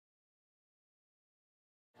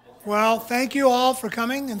Well, thank you all for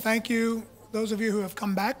coming, and thank you, those of you who have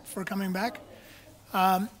come back, for coming back.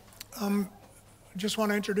 Just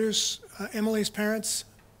want to introduce Emily's parents.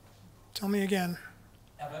 Tell me again.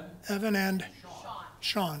 Evan and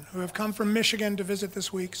Sean, who have come from Michigan to visit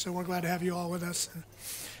this week, so we're glad to have you all with us. And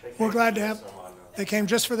we're glad to have, they came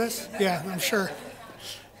just for this? Yeah, I'm sure.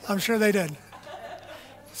 I'm sure they did.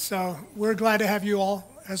 So we're glad to have you all,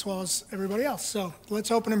 as well as everybody else. So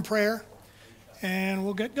let's open in prayer, and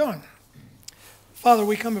we'll get going. Father,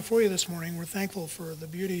 we come before you this morning. We're thankful for the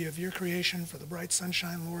beauty of your creation, for the bright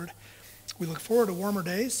sunshine, Lord. We look forward to warmer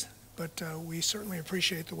days, but we certainly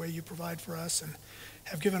appreciate the way you provide for us and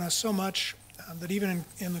have given us so much that even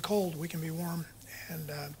in the cold we can be warm.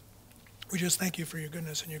 And we just thank you for your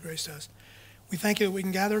goodness and your grace to us. We thank you that we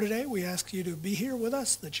can gather today. We ask you to be here with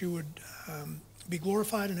us, that you would be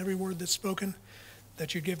glorified in every word that's spoken,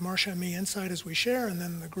 that you'd give Marcia and me insight as we share, and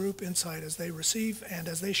then the group insight as they receive and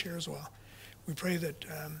as they share as well. We pray that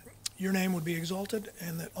your name would be exalted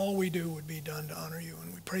and that all we do would be done to honor you.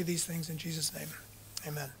 And we pray these things in Jesus' name.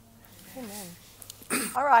 Amen.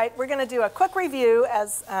 Amen. All right, we're going to do a quick review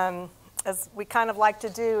as we kind of like to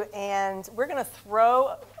do, and we're going to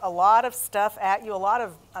throw a lot of stuff at you,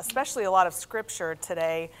 especially a lot of scripture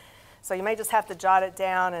today. So you may just have to jot it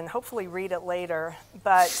down and hopefully read it later.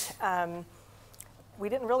 But we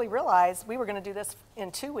didn't really realize we were going to do this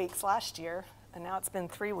in 2 weeks last year, and now it's been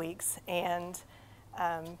 3 weeks, and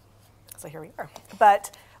so here we are.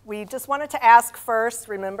 But we just wanted to ask first,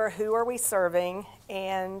 remember, who are we serving?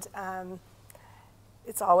 And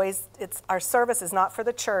it's our service is not for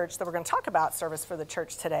the church, that we're going to talk about service for the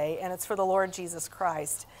church today, and it's for the Lord Jesus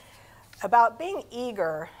Christ. About being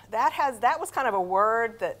eager, that was kind of a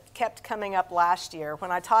word that kept coming up last year.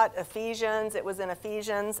 When I taught Ephesians, it was in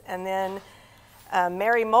Ephesians, and then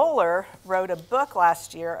Mary Moeller wrote a book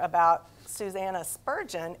last year about Susanna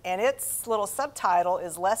Spurgeon, and its little subtitle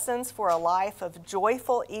is Lessons for a Life of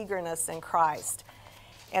Joyful Eagerness in Christ.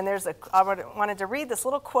 And I wanted to read this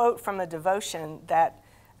little quote from a devotion that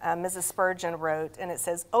Mrs. Spurgeon wrote, and it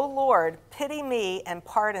says, "O Lord, pity me and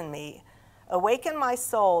pardon me. Awaken my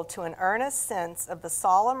soul to an earnest sense of the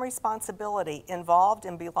solemn responsibility involved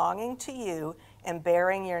in belonging to you and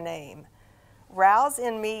bearing your name. Rouse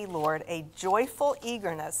in me, Lord, a joyful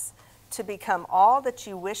eagerness to become all that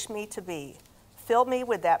you wish me to be. Fill me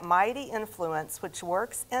with that mighty influence which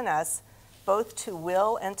works in us both to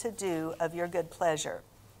will and to do of your good pleasure.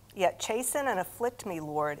 Yet chasten and afflict me,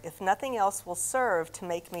 Lord, if nothing else will serve to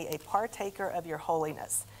make me a partaker of your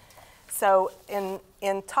holiness." So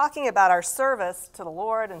in talking about our service to the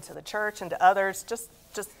Lord and to the church and to others, just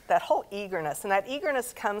that whole eagerness, and that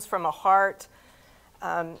eagerness comes from a heart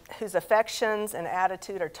whose affections and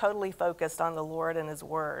attitude are totally focused on the Lord and his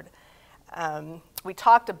word. We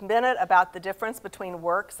talked a minute about the difference between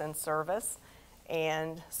works and service,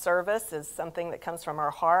 and service is something that comes from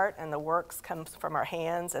our heart, and the works comes from our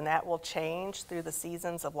hands, and that will change through the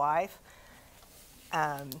seasons of life.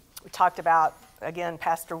 We talked about, again,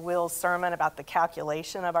 Pastor Will's sermon about the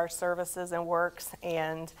calculation of our services and works,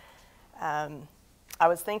 and I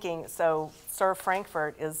was thinking, so Serve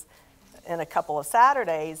Frankfort is in a couple of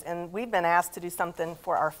Saturdays, and we've been asked to do something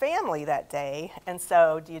for our family that day. And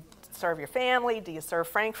so do you serve your family? Do you serve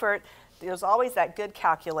Frankfort? There's always that good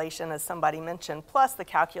calculation, as somebody mentioned, plus the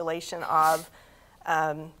calculation of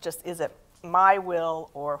just, is it my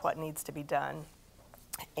will or what needs to be done?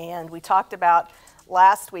 And we talked about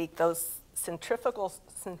last week those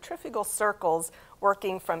centrifugal circles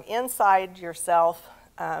working from inside yourself,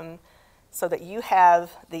 so that you have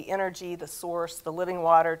the energy, the source, the living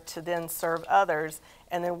water to then serve others,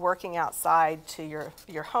 and then working outside to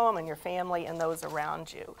your home and your family and those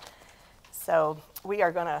around you. So we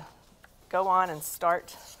are going to go on and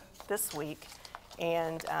start this week.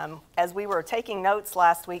 And as we were taking notes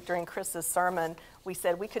last week during Chris's sermon, we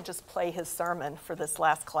said we could just play his sermon for this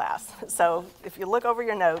last class. So if you look over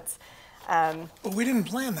your notes. Well, we didn't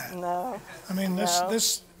plan that. No. I mean,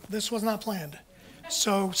 this was not planned.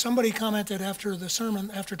 So somebody commented after the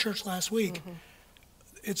sermon, after church last week, mm-hmm.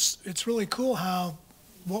 It's really cool how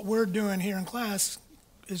what we're doing here in class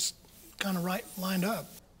is kind of lined up.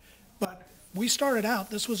 But we started out,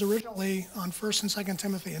 this was originally on 1st and 2nd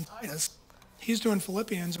Timothy and Titus. He's doing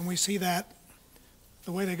Philippians, and we see that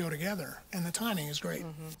the way they go together, and the timing is great.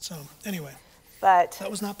 Mm-hmm. So anyway, that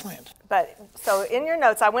was not planned. But so in your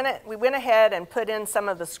notes, we went ahead and put in some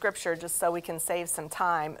of the scripture just so we can save some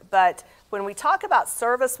time. But when we talk about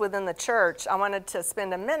service within the church, I wanted to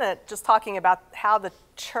spend a minute just talking about how the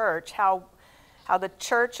church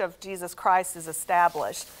of Jesus Christ is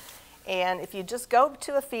established. And if you just go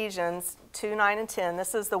to Ephesians 2, 9, and 10,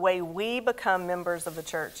 this is the way we become members of the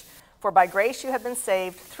church. For by grace you have been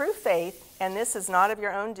saved through faith, and this is not of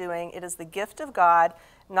your own doing. It is the gift of God,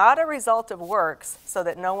 not a result of works, so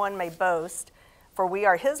that no one may boast. For we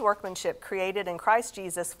are his workmanship, created in Christ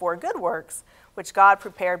Jesus for good works, which God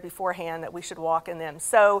prepared beforehand that we should walk in them.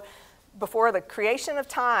 So before the creation of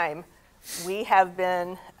time, we have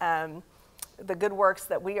been, the good works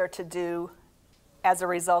that we are to do as a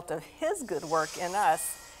result of his good work in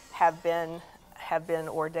us have been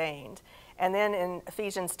ordained. And then in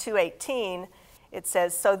Ephesians 2:18, it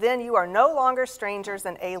says, so then you are no longer strangers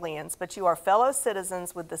and aliens, but you are fellow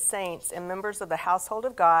citizens with the saints and members of the household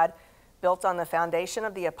of God, built on the foundation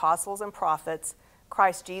of the apostles and prophets,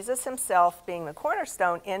 Christ Jesus himself being the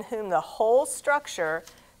cornerstone, in whom the whole structure,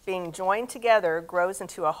 being joined together, grows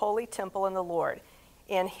into a holy temple in the Lord.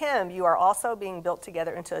 In him you are also being built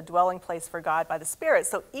together into a dwelling place for God by the Spirit.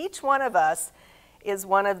 So each one of us is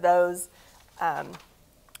one of those,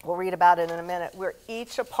 we'll read about it in a minute. We're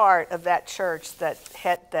each a part of that church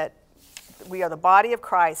that we are the body of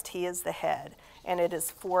Christ. He is the head, and it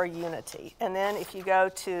is for unity. And then if you go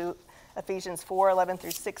to Ephesians 4:11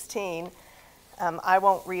 through 16, I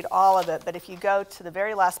won't read all of it, but if you go to the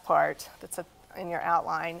very last part that's in your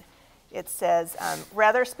outline, it says,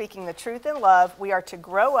 rather speaking the truth in love, we are to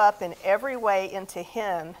grow up in every way into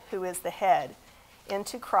him who is the head,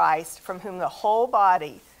 into Christ, from whom the whole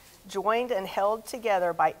body, joined and held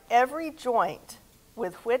together by every joint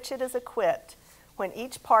with which it is equipped, when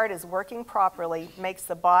each part is working properly, makes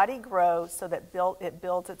the body grow so that it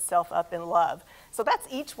builds itself up in love. So that's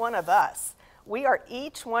each one of us. We are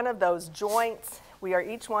each one of those joints. We are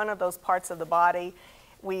each one of those parts of the body.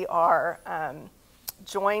 We are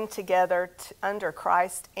joined together under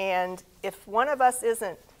Christ. And if one of us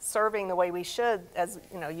isn't serving the way we should, as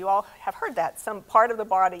you know, you all have heard that, some part of the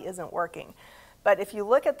body isn't working. But if you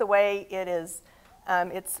look at the way it is,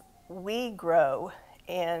 it's we grow,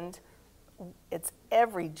 and it's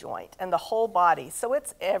every joint and the whole body. So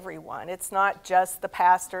it's everyone. It's not just the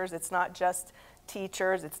pastors. It's not just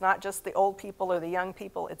teachers. It's not just the old people or the young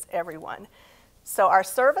people. It's everyone. So our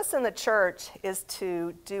service in the church is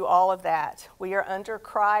to do all of that. We are under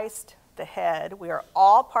Christ, the head. We are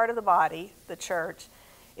all part of the body, the church.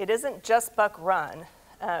 It isn't just Buck Run.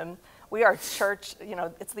 We are church, you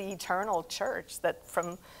know, it's the eternal church that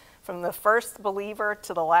from the first believer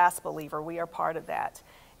to the last believer, we are part of that.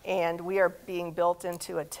 And we are being built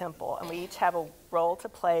into a temple, and we each have a role to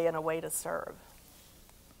play and a way to serve.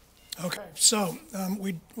 Okay, so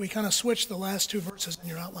we kind of switched the last two verses in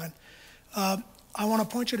your outline. I want to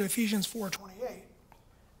point you to Ephesians 4:28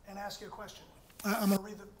 and ask you a question. I'm going to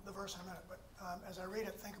read the verse in a minute, but as I read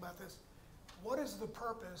it, think about this. What is the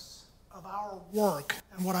purpose of our work?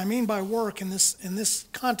 And what I mean by work in this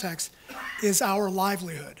context is our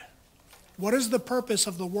livelihood. What is the purpose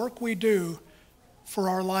of the work we do for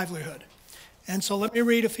our livelihood? And so let me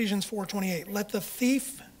read Ephesians 4:28. Let the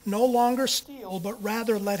thief no longer steal, but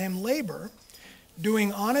rather let him labor,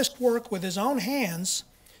 doing honest work with his own hands,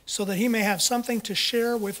 so that he may have something to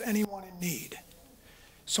share with anyone in need.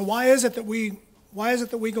 So why is it that we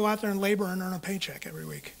go out there and labor and earn a paycheck every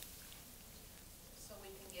week? So we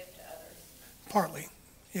can give to others. Partly,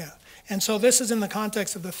 yeah. And so this is in the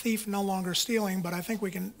context of the thief no longer stealing, but I think we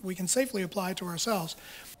can safely apply it to ourselves.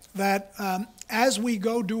 That as we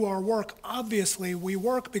go do our work, obviously we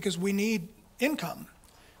work because we need income.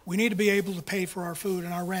 We need to be able to pay for our food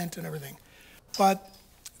and our rent and everything. But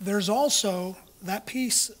there's also that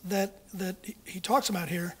piece that he talks about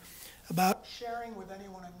here, about sharing with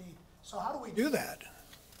anyone in need. So how do we do that?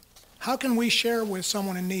 How can we share with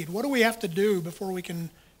someone in need? What do we have to do before we can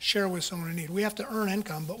share with someone in need? We have to earn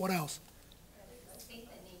income, but what else? See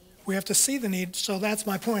the need. We have to see the need. So that's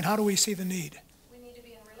my point. How do we see the need? We need to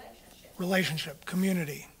be in relationship. Relationship,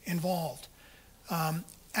 community, involved,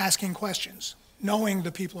 asking questions, knowing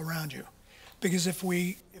the people around you. Because if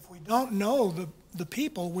we don't know the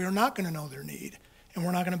people, we're not going to know their need, and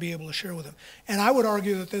we're not going to be able to share with them. And I would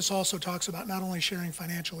argue that this also talks about not only sharing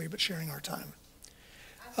financially, but sharing our time.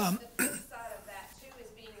 I think the flip side of that, too, is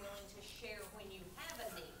being willing to share when you have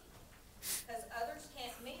a need. Because others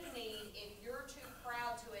can't meet a need if you're too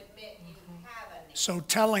proud to admit you have a need. So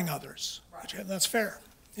telling others, Right. that's fair.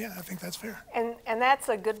 Yeah, I think that's fair. And that's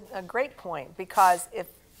a great point, because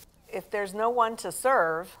if there's no one to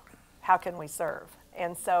serve, how can we serve?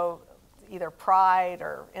 And so either pride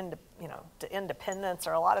or independence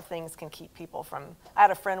or a lot of things can keep people from. I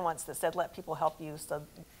had a friend once that said, let people help you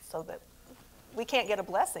so that we can't get a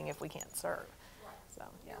blessing if we can't serve. Right. So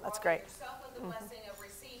yeah, that's great. Yourself with the blessing of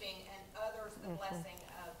receiving and others the blessing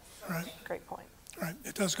of serving. Right. Great point. Right,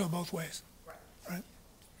 it does go both ways. Right.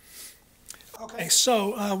 Okay,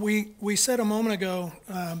 so we said a moment ago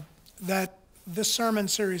that this sermon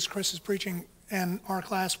series Chris is preaching and our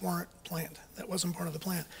class weren't planned. That wasn't part of the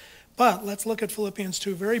plan. But let's look at Philippians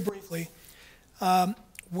 2 very briefly,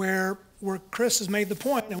 where Chris has made the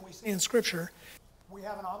point, and we see in Scripture, we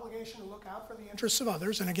have an obligation to look out for the interests of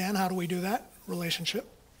others. And again, how do we do that? Relationship.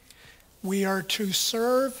 We are to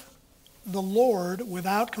serve the Lord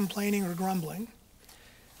without complaining or grumbling.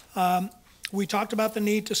 We talked about the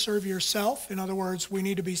need to serve yourself. In other words, we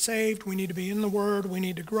need to be saved. We need to be in the Word. We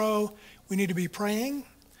need to grow. We need to be praying,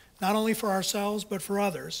 not only for ourselves, but for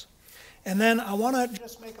others. And then I want to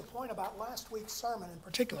just make a point about last week's sermon in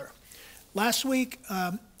particular. Last week,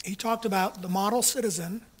 he talked about the model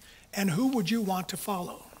citizen and who would you want to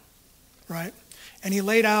follow, right? And he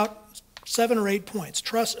laid out 7 or 8 points.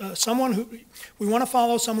 Trust we want to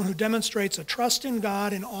follow someone who demonstrates a trust in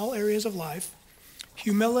God in all areas of life,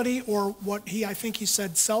 humility, or I think he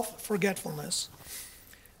said self-forgetfulness,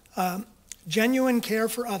 genuine care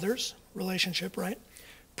for others, relationship, right?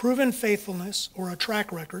 Proven faithfulness or a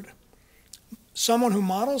track record, someone who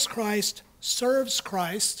models Christ, serves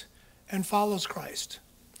Christ, and follows Christ.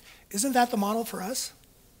 Isn't that the model for us?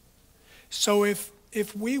 So if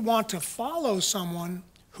we want to follow someone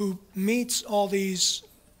who meets all these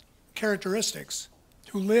characteristics,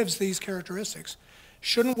 who lives these characteristics,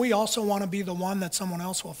 shouldn't we also want to be the one that someone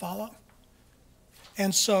else will follow?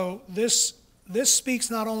 And so this speaks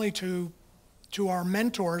not only to our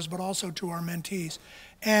mentors, but also to our mentees.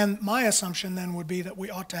 And my assumption then would be that we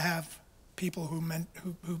ought to have people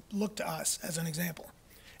who look to us as an example.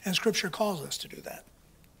 And Scripture calls us to do that.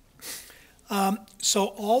 So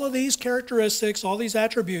all of these characteristics, all these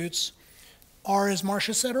attributes are, as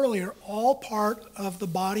Marcia said earlier, all part of the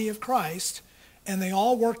body of Christ, and they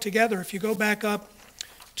all work together. If you go back up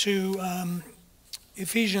to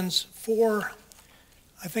Ephesians 4,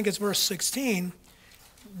 I think it's verse 16,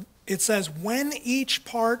 it says, when each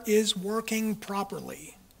part is working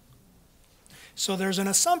properly. So there's an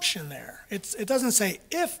assumption there. It doesn't say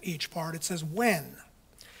if each part, it says when.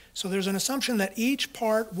 So there's an assumption that each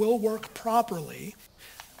part will work properly,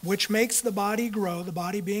 which makes the body grow, the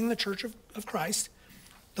body being the church of Christ,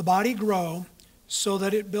 the body grow so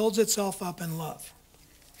that it builds itself up in love.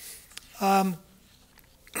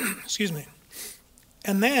 Excuse me.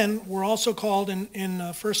 And then we're also called in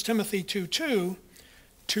 1 Timothy 2:2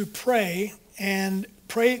 to pray, and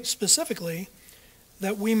pray specifically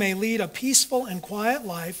that we may lead a peaceful and quiet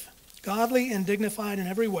life, godly and dignified in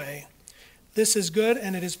every way. This is good,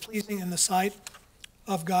 and it is pleasing in the sight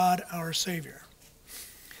of God our Savior.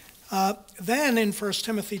 Then in 1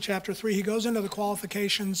 Timothy chapter 3, he goes into the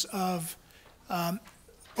qualifications of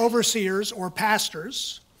overseers or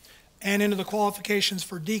pastors, and into the qualifications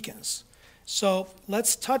for deacons. So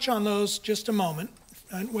let's touch on those just a moment.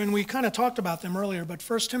 And when we kind of talked about them earlier, but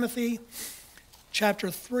 1 Timothy chapter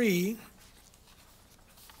 3,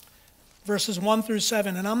 verses 1 through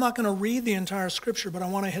 7, and I'm not going to read the entire scripture, but I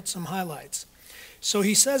want to hit some highlights. So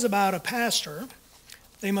he says about a pastor,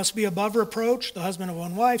 they must be above reproach, the husband of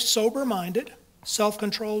one wife, sober-minded,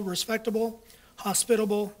 self-controlled, respectable,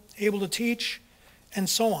 hospitable, able to teach, and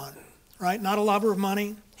so on, right? Not a lover of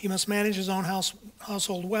money. He must manage his own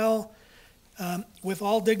household well, with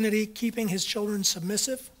all dignity, keeping his children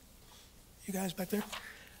submissive. You guys back there?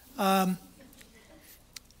 And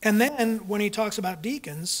then when he talks about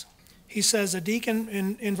deacons, he says a deacon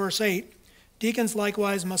in verse 8, deacons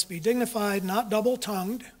likewise must be dignified, not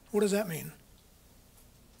double-tongued. What does that mean?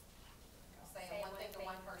 Saying one thing to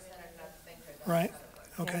one person and another thing to Right,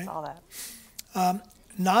 another. okay. Yes, all that.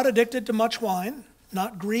 Not addicted to much wine,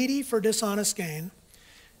 not greedy for dishonest gain.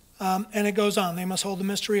 And it goes on. They must hold the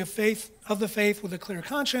mystery of the faith with a clear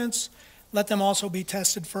conscience. Let them also be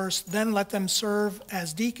tested first. Then let them serve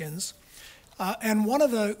as deacons. And one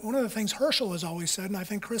of the things Herschel has always said, and I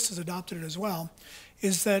think Chris has adopted it as well,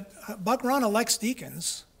 is that Buck Run elects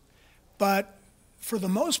deacons, but for the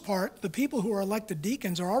most part, the people who are elected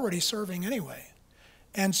deacons are already serving anyway.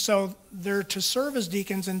 And so they're to serve as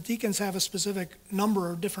deacons, and deacons have a specific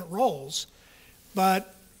number of different roles.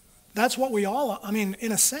 But that's what we all, I mean,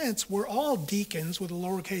 in a sense, we're all deacons with a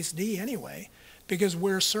lowercase d anyway, because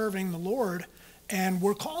we're serving the Lord, and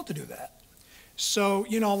we're called to do that. So,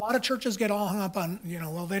 a lot of churches get all hung up on,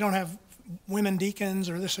 well, they don't have women deacons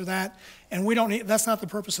or this or that, and we don't need, that's not the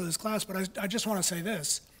purpose of this class, but I just want to say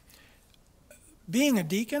this. Being a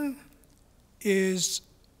deacon is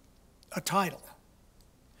a title,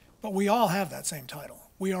 but we all have that same title.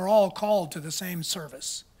 We are all called to the same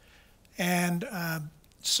service. And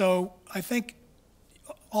so I think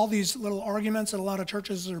all these little arguments that a lot of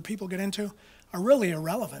churches or people get into are really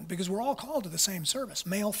irrelevant because we're all called to the same service,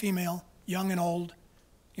 male, female, young and old.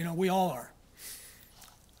 We all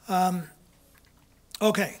are.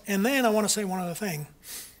 Okay, and then I want to say one other thing.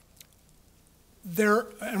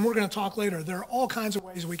 And we're going to talk later, there are all kinds of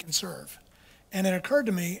ways we can serve. And it occurred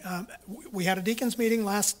to me, we had a deacons meeting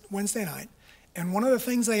last Wednesday night, and one of the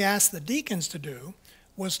things they asked the deacons to do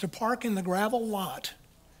was to park in the gravel lot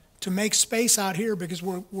to make space out here because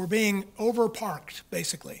we're being over-parked,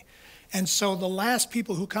 basically. And so the last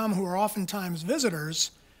people who come, who are oftentimes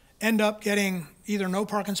visitors, end up getting either no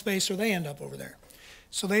parking space or they end up over there.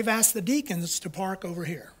 So they've asked the deacons to park over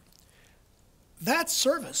here. That's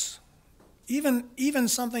service. Even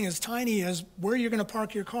something as tiny as where you're going to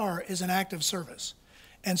park your car is an act of service.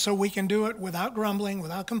 And so we can do it without grumbling,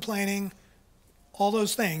 without complaining, all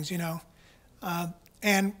those things,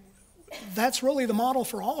 and that's really the model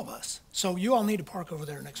for all of us. So you all need to park over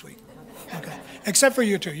there next week. Okay. Except for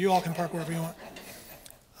you two. You all can park wherever you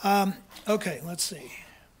want. Okay, let's see.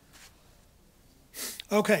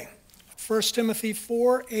 Okay, 1 Timothy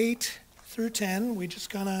 4, 8 through 10. We just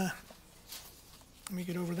gonna, let me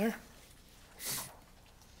get over there.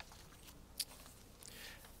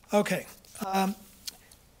 Okay,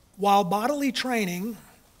 while bodily training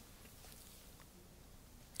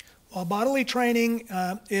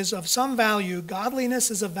is of some value,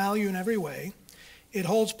 godliness is of value in every way. It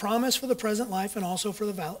holds promise for the present life and also for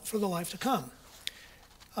the life to come.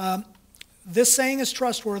 This saying is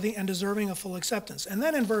trustworthy and deserving of full acceptance. And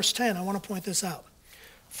then in verse 10, I want to point this out.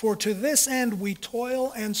 For to this end we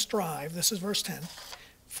toil and strive. This is verse 10.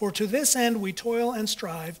 For to this end we toil and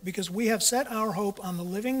strive, because we have set our hope on the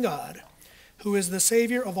living God, who is the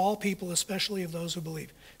Savior of all people, especially of those who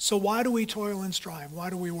believe. So why do we toil and strive? Why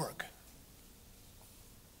do we work?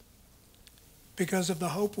 Because of the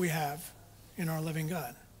hope we have in our living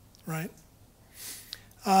God, right?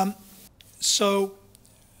 So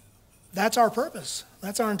that's our purpose.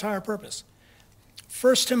 That's our entire purpose.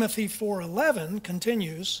 1 Timothy 4:11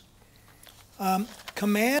 continues,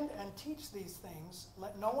 command and teach these things.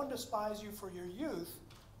 Let no one despise you for your youth,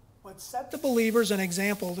 but set the believers an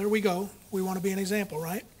example. There we go. We want to be an example,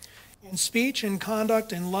 right? In speech, in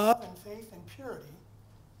conduct, in love, in faith, and purity.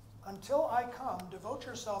 Until I come, devote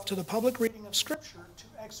yourself to the public reading of Scripture,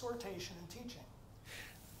 to exhortation and teaching.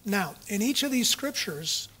 Now, in each of these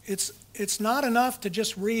scriptures, it's not enough to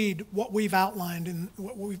just read what we've outlined and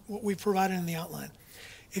what we've provided in the outline.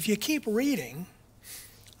 If you keep reading,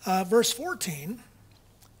 verse 14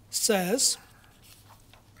 says,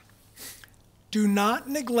 do not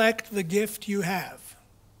neglect the gift you have,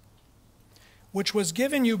 which was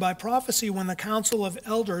given you by prophecy when the council of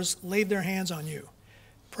elders laid their hands on you.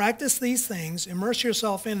 Practice these things, immerse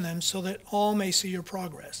yourself in them, so that all may see your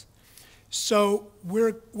progress. So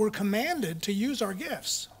we're commanded to use our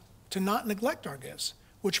gifts, to not neglect our gifts,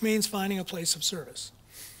 which means finding a place of service.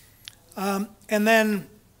 And then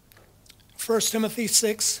 1 Timothy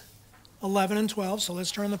 6, 11 and 12. So let's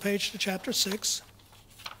turn the page to chapter 6.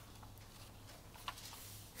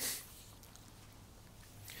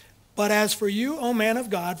 But as for you, O man of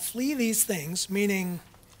God, flee these things, meaning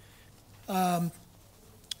love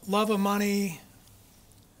of money,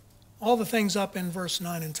 all the things up in verse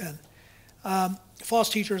 9 and 10. False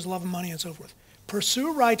teachers, love of money, and so forth.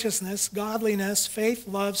 Pursue righteousness, godliness, faith,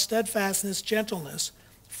 love, steadfastness, gentleness.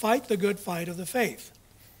 Fight the good fight of the faith.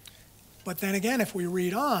 But then again, if we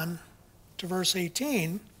read on to verse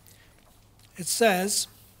 18, it says,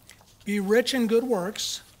 be rich in good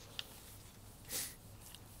works.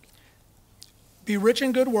 Be rich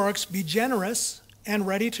in good works, be generous and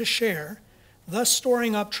ready to share, thus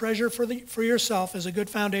storing up treasure for yourself as a good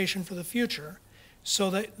foundation for the future, so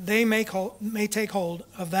that they may take hold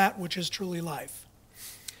of that which is truly life.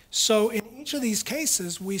 So in each of these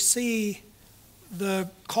cases, we see the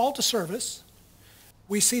call to service,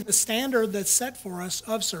 we see the standard that's set for us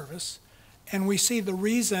of service, and we see the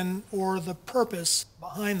reason or the purpose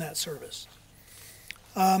behind that service.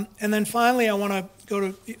 And then finally, I want to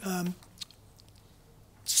go to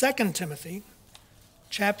 2 Timothy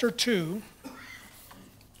chapter 2,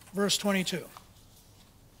 verse 22.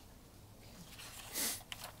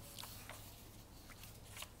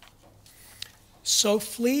 So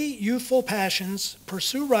flee youthful passions,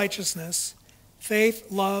 pursue righteousness,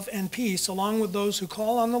 faith, love, and peace, along with those who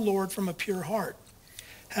call on the Lord from a pure heart.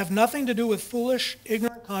 Have nothing to do with foolish,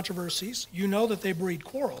 ignorant controversies. You know that they breed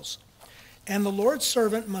quarrels. And the Lord's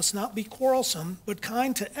servant must not be quarrelsome, but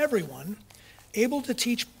kind to everyone, able to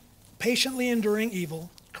teach, patiently enduring evil,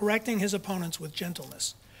 correcting his opponents with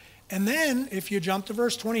gentleness. And then, if you jump to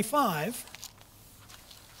verse 25,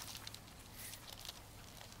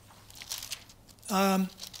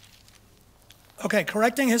 Okay,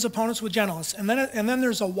 correcting his opponents with gentleness. And then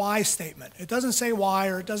there's a why statement. It doesn't say why,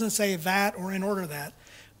 or it doesn't say that, or in order that.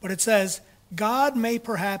 But it says, God may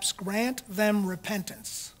perhaps grant them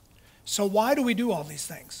repentance. So why do we do all these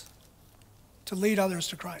things? To lead others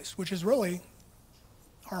to Christ, which is really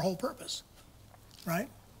our whole purpose, right?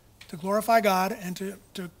 To glorify God and to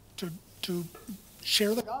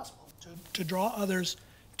share the gospel, to draw others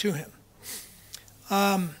to him.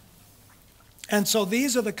 And so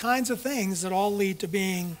these are the kinds of things that all lead to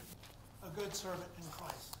being a good servant in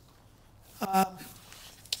Christ.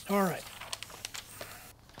 All right.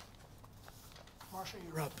 Marcia,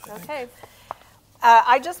 you're up. Okay.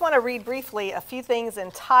 I just want to read briefly a few things in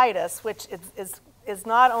Titus, which is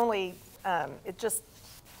not only, it just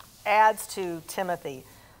adds to Timothy.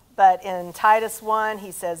 But in Titus 1,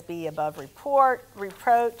 he says, be above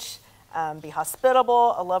reproach, be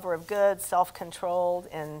hospitable, a lover of good, self-controlled.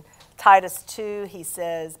 In Titus 2, he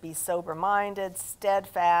says, be sober-minded,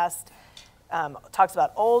 steadfast. Talks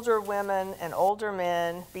about older women and older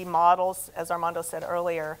men, be models, as Armando said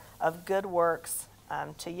earlier, of good works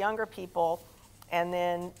to younger people. And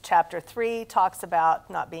then chapter 3 talks about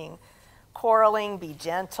not being quarreling, be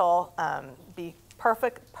gentle, be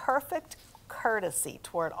perfect courtesy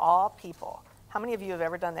toward all people. How many of you have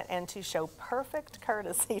ever done that? And to show perfect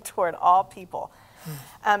courtesy toward all people.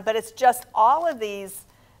 But it's just all of these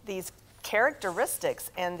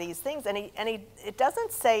characteristics and these things. And it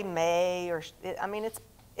doesn't say may or,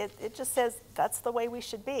 it just says that's the way we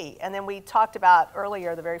should be. And then we talked about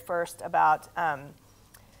earlier, the very first, about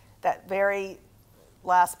that very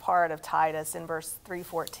last part of Titus in verse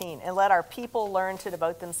 3:14. And let our people learn to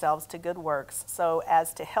devote themselves to good works so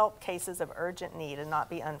as to help cases of urgent need and not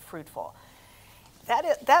be unfruitful.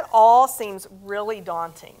 That all seems really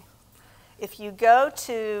daunting. If you go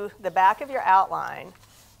to the back of your outline,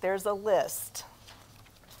 there's a list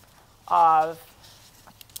of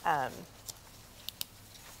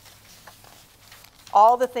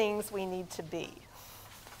all the things we need to be.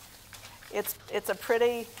 It's a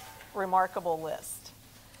pretty remarkable list.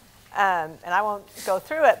 And I won't go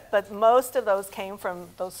through it, but most of those came from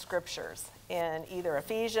those scriptures in either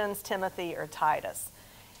Ephesians, Timothy, or Titus.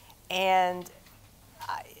 And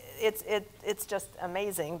it's just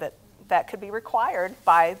amazing that could be required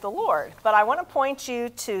by the Lord. But I want to point you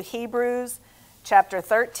to Hebrews chapter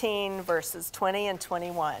 13, verses 20 and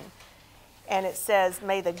 21. And it says,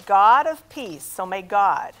 may the God of peace, so may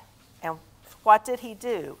God, and what did he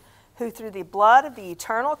do? Who through the blood of the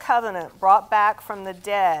eternal covenant brought back from the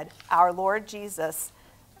dead our Lord Jesus,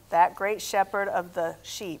 that great shepherd of the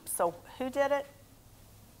sheep. So who did it?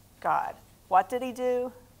 God. What did he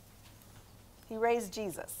do? He raised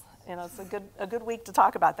Jesus. You know, it's a good week to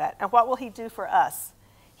talk about that. And what will he do for us?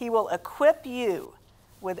 He will equip you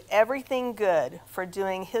with everything good for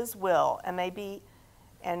doing his will, and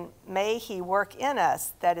may he work in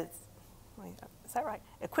us that is that right?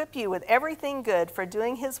 Equip you with everything good for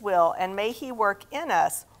doing his will, and may he work in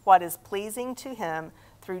us what is pleasing to him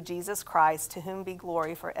through Jesus Christ, to whom be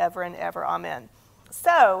glory forever and ever. Amen.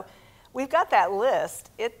 So we've got that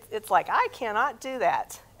list. It's like, I cannot do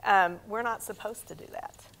that. We're not supposed to do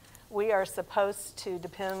that. We are supposed to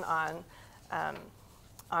depend on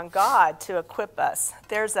God to equip us.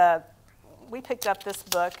 We picked up this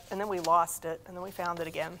book, and then we lost it, and then we found it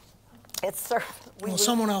again.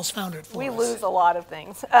 Someone else found it for us. We lose a lot of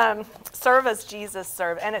things. Serve as Jesus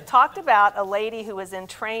served. And it talked about a lady who was in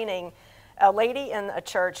training, a lady in a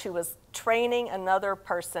church who was training another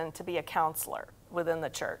person to be a counselor within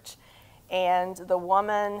the church. And the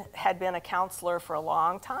woman had been a counselor for a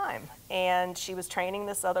long time, and she was training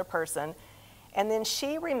this other person. And then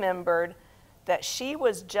she remembered that she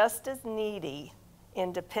was just as needy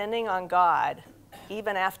in depending on God,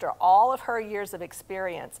 even after all of her years of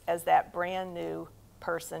experience, as that brand new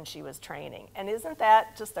person she was training. And isn't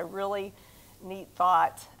that just a really neat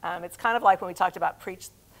thought? It's kind of like when we talked about preach,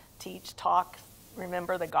 teach, talk,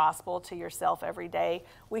 remember the gospel to yourself every day.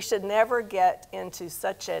 We should never get into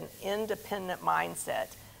such an independent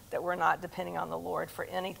mindset that we're not depending on the Lord for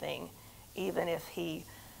anything, even if we've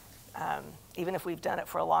done it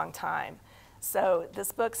for a long time. So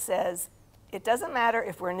this book says, it doesn't matter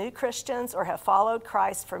if we're new Christians or have followed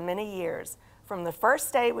Christ for many years. From the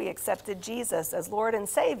first day we accepted Jesus as Lord and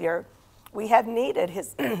Savior, we have needed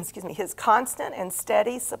his, his constant and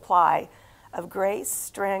steady supply of grace,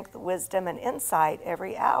 strength, wisdom, and insight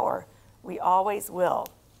every hour. We always will.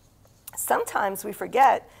 Sometimes we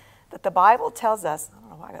forget that the Bible tells us, I don't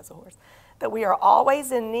know why I got so hoarse, that we are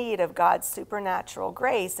always in need of God's supernatural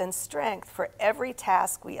grace and strength for every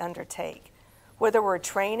task we undertake. Whether we're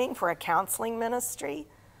training for a counseling ministry,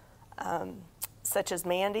 such as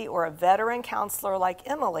Mandy, or a veteran counselor like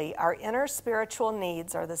Emily, our inner spiritual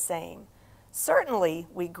needs are the same. Certainly,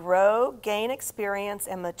 we grow, gain experience,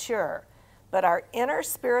 and mature, but our inner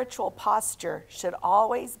spiritual posture should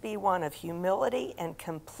always be one of humility and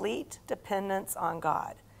complete dependence on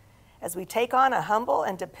God. As we take on a humble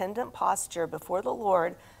and dependent posture before the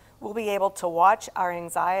Lord, we'll be able to watch our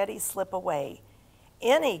anxiety slip away.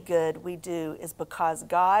 Any good we do is because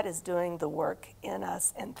God is doing the work in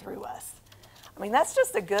us and through us. I mean, that's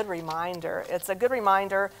just a good reminder. It's a good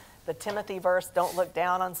reminder, the Timothy verse, don't look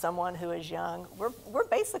down on someone who is young. We're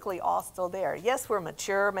basically all still there. Yes, we're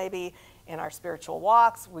mature maybe in our spiritual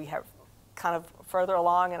walks. We have kind of further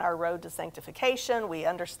along in our road to sanctification. We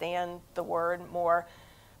understand the word more,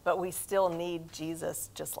 but we still need Jesus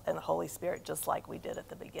and the Holy Spirit just like we did at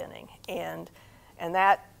the beginning. And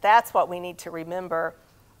that's what we need to remember,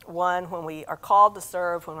 one, when we are called to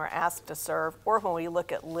serve, when we're asked to serve, or when we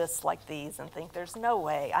look at lists like these and think, there's no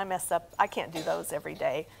way, I mess up, I can't do those every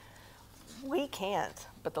day. We can't,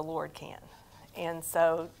 but the Lord can. And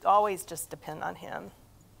so always just depend on him.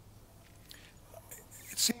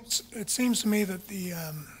 It seems to me that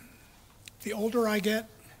the older I get,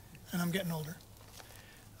 and I'm getting older,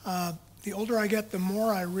 the older I get, the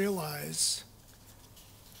more I realize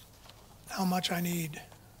how much I need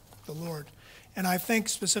the Lord. And I think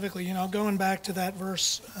specifically, going back to that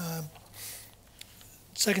verse,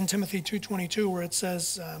 2 Timothy 2:22, where it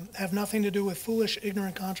says, have nothing to do with foolish,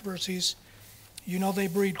 ignorant controversies. They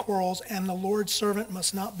breed quarrels, and the Lord's servant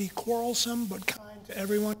must not be quarrelsome, but kind to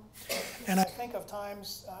everyone. And I think of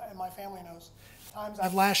times, and my family knows, times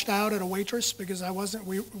I've lashed out at a waitress because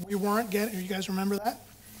we weren't getting, you guys remember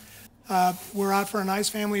that? We're out for a nice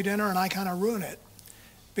family dinner, and I kind of ruin it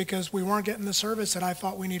because we weren't getting the service that I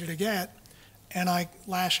thought we needed to get, and I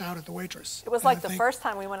lash out at the waitress. It was like the first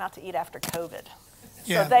time we went out to eat after COVID.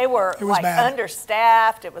 Yeah, so they were like bad.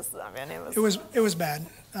 Understaffed. It was bad. It was bad.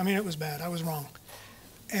 It was bad. I was wrong.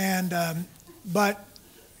 And, but,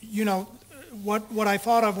 what I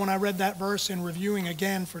thought of when I read that verse in reviewing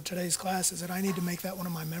again for today's class is that I need to make that one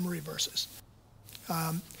of my memory verses.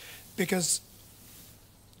 Because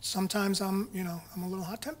sometimes I'm a little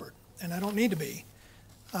hot-tempered, and I don't need to be.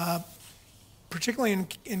 Particularly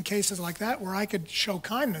in cases like that where I could show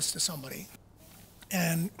kindness to somebody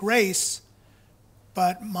and grace,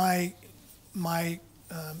 but my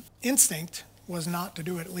instinct was not to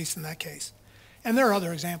do it, at least in that case. And there are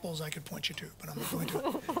other examples I could point you to, but I'm not going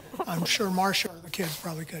to. I'm sure Marcia or the kids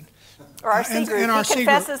probably could. Or our C group. He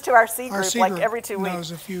confesses to our C group like every 2 weeks.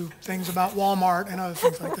 Knows a few things about Walmart and other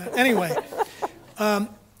things like that. Anyway,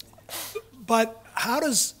 but how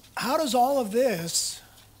does all of this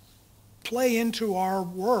play into our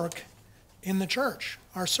work in the church,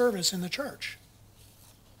 our service in the church?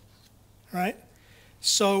 Right?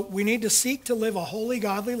 So we need to seek to live a holy,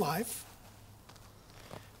 godly life.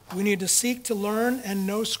 We need to seek to learn and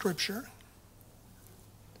know Scripture.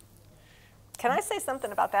 Can I say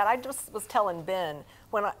something about that? I just was telling Ben,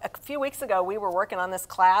 a few weeks ago we were working on this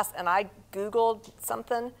class and I Googled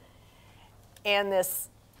something and this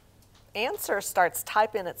answer starts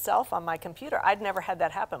typing itself on my computer. I'd never had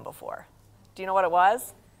that happen before. Do you know what it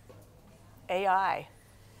was? AI.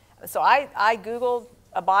 So I Googled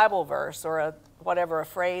a Bible verse or a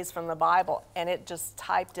phrase from the Bible, and it just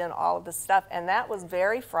typed in all of this stuff. And that was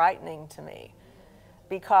very frightening to me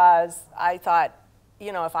because I thought,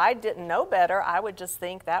 if I didn't know better, I would just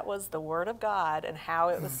think that was the Word of God and how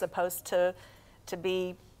it was supposed to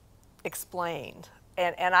be explained.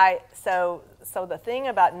 So the thing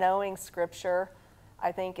about knowing Scripture,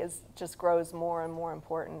 I think, just grows more and more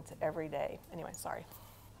important every day. Anyway, sorry.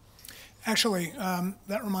 Actually,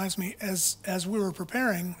 that reminds me, as we were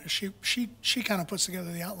preparing, she kind of puts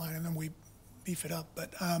together the outline and then we beef it up,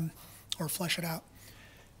 or flesh it out.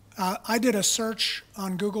 I did a search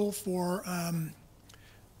on Google for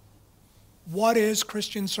what is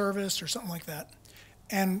Christian service or something like that.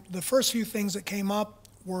 And the first few things that came up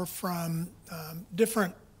were from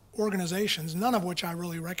different organizations, none of which I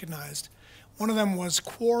really recognized. One of them was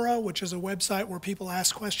Quora, which is a website where people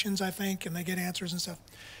ask questions, I think, and they get answers and stuff.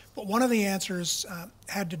 But one of the answers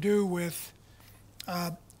had to do with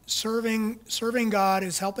serving God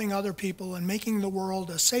is helping other people and making the world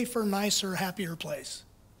a safer, nicer, happier place.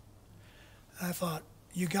 And I thought,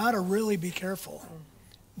 you got to really be careful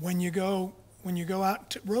when you go out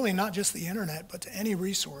to really not just the internet, but to any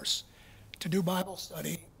resource to do Bible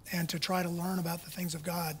study and to try to learn about the things of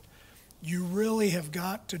God. You really have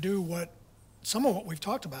got to do some of what we've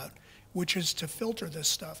talked about, which is to filter this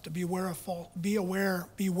stuff, to be wary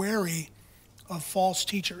of false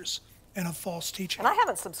teachers and of false teaching. And I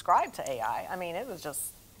haven't subscribed to AI. I mean, it was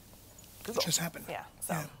just Google. It just happened. Yeah,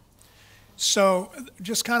 so. Yeah. So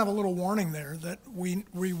just kind of a little warning there that we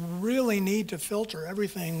really need to filter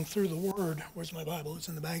everything through the Word. Where's my Bible? It's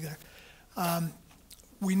in the bag there.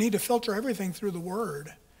 We need to filter everything through the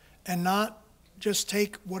Word and not just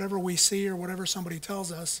take whatever we see or whatever somebody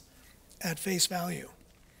tells us at face value.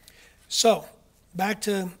 So back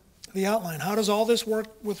to the outline. How does all this work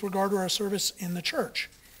with regard to our service in the church?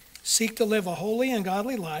 Seek to live a holy and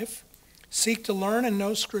godly life. Seek to learn and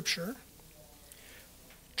know Scripture.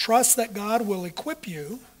 Trust that God will equip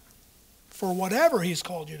you for whatever He's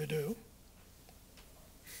called you to do.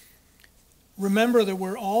 Remember that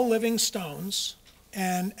we're all living stones,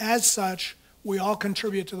 and as such, we all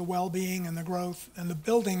contribute to the well-being and the growth and the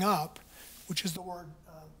building up, which is the word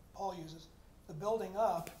Paul uses, the building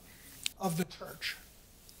up of the church.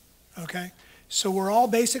 Okay? So we're all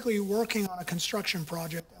basically working on a construction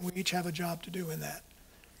project, and we each have a job to do in that.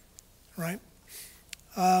 Right?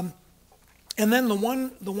 And then the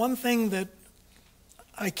one thing that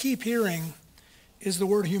I keep hearing is the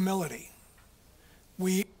word humility.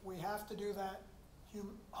 We have to do that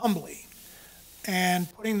humbly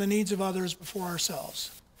and putting the needs of others before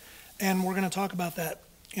ourselves. And we're going to talk about that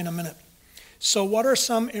in a minute. So what are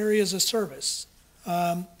some areas of service?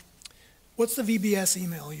 What's the VBS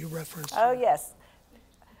email you referenced? Oh, yes.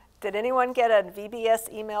 Did anyone get a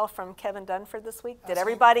VBS email from Kevin Dunford this week? Did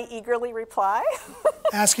everybody eagerly reply?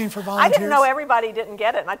 Asking for volunteers? I didn't know everybody didn't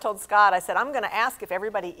get it, and I told Scott, I said, I'm going to ask if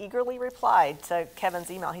everybody eagerly replied to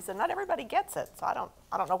Kevin's email. He said, not everybody gets it, so I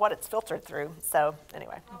don't know what it's filtered through. So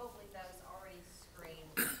anyway. Probably those already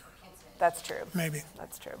screened for consent. That's true. Maybe.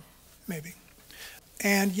 That's true. Maybe.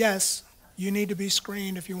 And yes, you need to be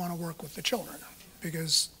screened if you want to work with the children,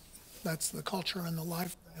 because that's the culture and the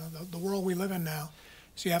life, the world we live in now.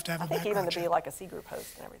 So you have to have a background check. I think even to be like a C group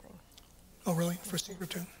host and everything. Oh, really? For C group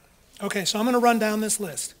too? Okay, so I'm going to run down this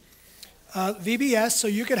list. VBS, so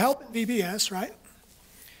you could help in VBS, right?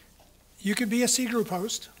 You could be a C group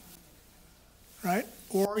host, right?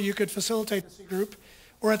 Or you could facilitate a C group,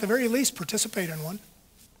 or at the very least participate in one.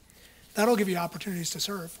 That'll give you opportunities to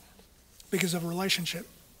serve because of a relationship,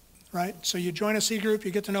 right? So you join a C group,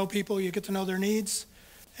 you get to know people, you get to know their needs,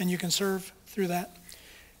 and you can serve through that.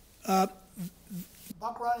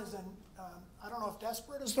 Buck Run is in, I don't know if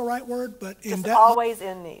desperate is the right word, but always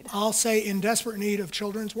in need. I'll say in desperate need of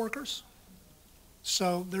children's workers.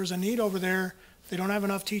 So there's a need over there. They don't have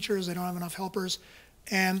enough teachers, they don't have enough helpers,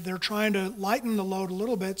 and they're trying to lighten the load a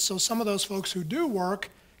little bit so some of those folks who do work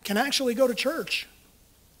can actually go to church,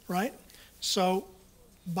 right? So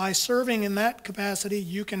by serving in that capacity,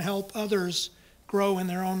 you can help others grow in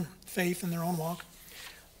their own faith and their own walk.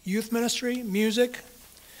 Youth ministry, music,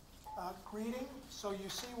 greeting. So you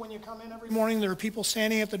see when you come in every morning, there are people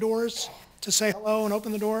standing at the doors to say hello and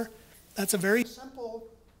open the door. That's a very simple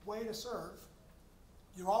way to serve.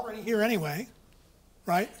 You're already here anyway,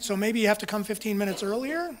 right? So maybe you have to come 15 minutes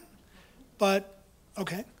earlier, but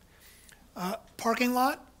okay. Parking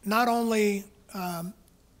lot, not only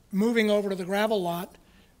moving over to the gravel lot,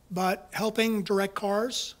 but helping direct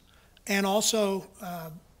cars and also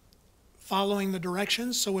following the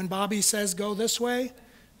directions. So when Bobby says go this way,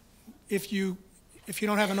 if you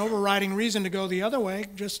don't have an overriding reason to go the other way,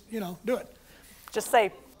 just, do it. Just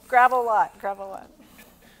say, gravel lot, gravel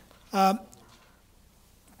lot.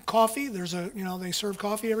 Coffee, they serve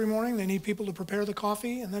coffee every morning. They need people to prepare the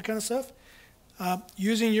coffee and that kind of stuff.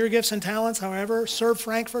 Using your gifts and talents, however. Serve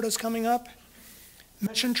Frankfort is coming up.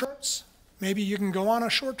 Mission trips. Maybe you can go on a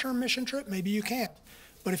short-term mission trip. Maybe you can't.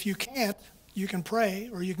 But if you can't, you can pray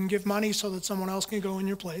or you can give money so that someone else can go in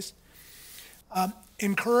your place.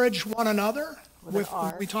 Encourage one another. With an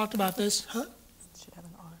R. We talked about this. Huh? It should have an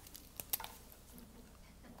R.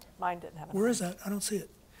 Mine didn't have an Where R. is that? I don't see it.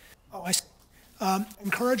 Oh, I see.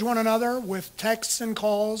 Encourage one another with texts and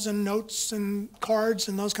calls and notes and cards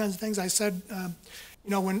and those kinds of things. I said,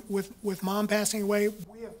 when with Mom passing away,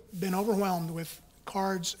 we have been overwhelmed with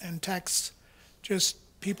cards and texts, just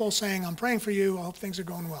people saying, I'm praying for you, I hope things are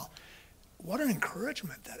going well. What an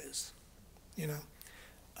encouragement that is,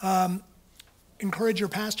 Encourage your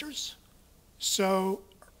pastors. So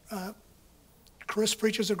Chris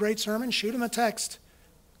preaches a great sermon, shoot him a text,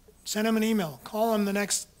 send him an email, call him the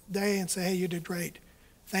next day and say, hey, you did great.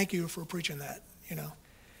 Thank you for preaching that,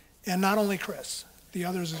 And not only Chris, the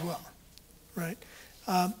others as well, right?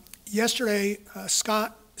 Yesterday,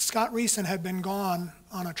 Scott Reeson had been gone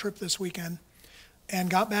on a trip this weekend and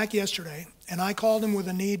got back yesterday, and I called him with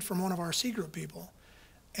a need from one of our C group people.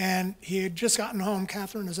 And he had just gotten home.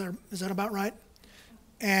 Catherine, is that about right?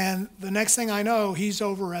 And the next thing I know, he's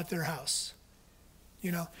over at their house,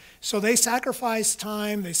 So they sacrifice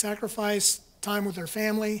time with their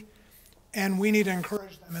family and we need to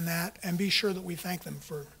encourage them in that and be sure that we thank them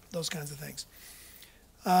for those kinds of things.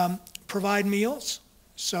 Provide meals.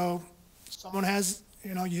 So someone has,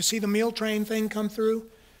 you see the meal train thing come through.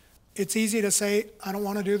 It's easy to say, I don't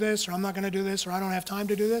want to do this, or I'm not going to do this, or I don't have time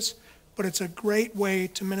to do this, but it's a great way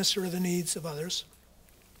to minister to the needs of others.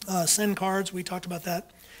 Send cards, we talked about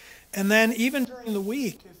that. And then even during the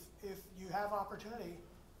week, if you have opportunity,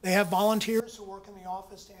 they have volunteers who work in the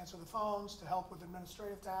office to answer the phones, to help with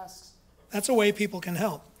administrative tasks. That's a way people can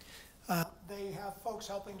help. They have folks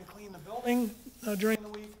helping to clean the building during the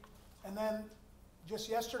week. And then just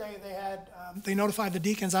yesterday they notified the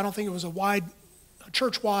deacons. I don't think it was a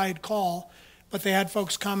church-wide call, but they had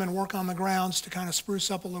folks come and work on the grounds to kind of spruce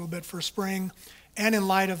up a little bit for spring and in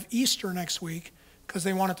light of Easter next week, because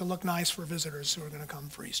they want it to look nice for visitors who are going to come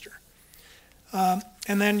for Easter. And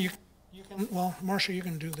then you can, Marcia, you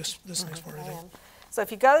can do this next part, I think. So if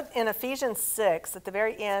you go in Ephesians 6, at the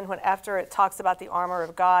very end, after it talks about the armor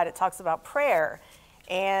of God, it talks about prayer.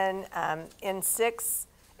 And in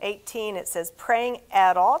 6:18, it says, praying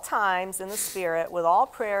at all times in the Spirit with all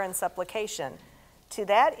prayer and supplication. To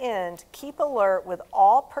that end, keep alert with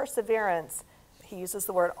all perseverance. He uses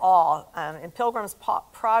the word all. In Pilgrim's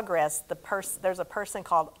Progress, there's a person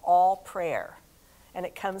called All Prayer, and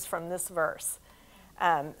it comes from this verse.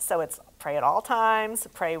 So it's pray at all times,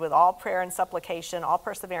 pray with all prayer and supplication, all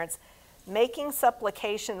perseverance, making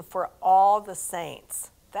supplication for all the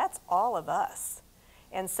saints. That's all of us.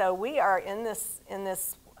 And so we are in this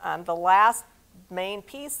the last main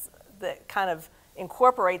piece that kind of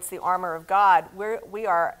incorporates the armor of God. We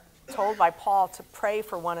are told by Paul to pray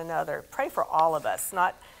for one another, pray for all of us.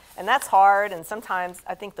 And that's hard, and sometimes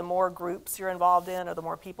I think the more groups you're involved in or the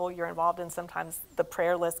more people you're involved in, sometimes the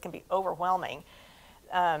prayer list can be overwhelming.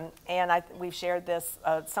 And we've shared this,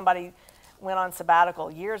 somebody went on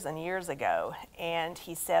sabbatical years and years ago, and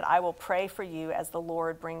he said, I will pray for you as the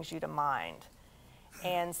Lord brings you to mind.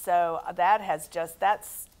 And so that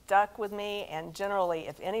stuck with me, and generally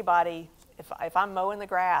if I'm mowing the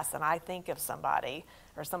grass and I think of somebody,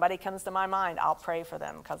 or somebody comes to my mind, I'll pray for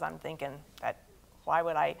them, because I'm thinking that, why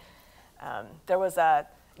would I? There was a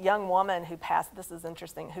young woman who passed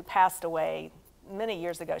away many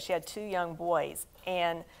years ago. She had 2 young boys,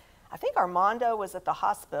 and I think Armando was at the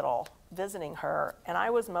hospital visiting her, and I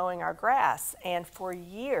was mowing our grass. And for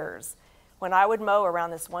years, when I would mow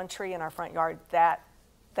around this one tree in our front yard, that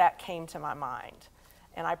came to my mind.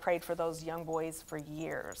 And I prayed for those young boys for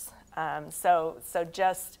years. So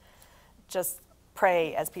just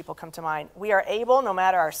pray as people come to mind. We are able, no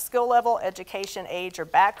matter our skill level, education, age, or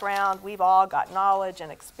background, we've all got knowledge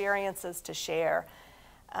and experiences to share.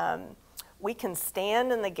 We can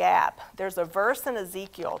stand in the gap. There's a verse in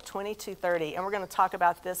Ezekiel 22:30, and we're going to talk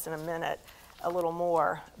about this in a minute a little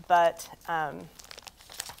more, but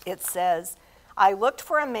it says, I looked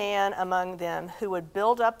for a man among them who would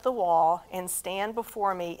build up the wall and stand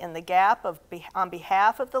before me in the gap on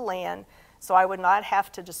behalf of the land, so I would not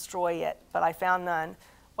have to destroy it, but I found none.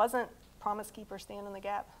 Wasn't Promise Keeper stand in the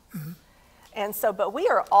gap? Mm-hmm. And so, but we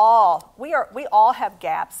all have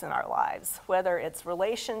gaps in our lives, whether it's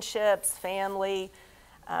relationships, family,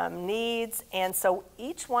 needs. And so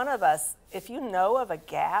each one of us, if you know of a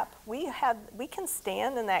gap, we can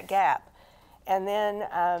stand in that gap. And then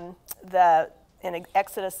in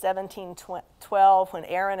Exodus 17:12, when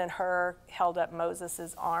Aaron and Hur held up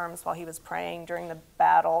Moses' arms while he was praying during the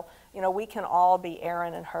battle, we can all be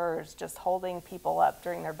Aaron and Hur, just holding people up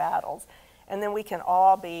during their battles. And then we can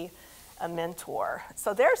all be a mentor.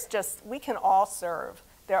 So we can all serve.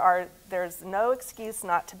 There's no excuse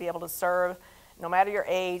not to be able to serve, no matter your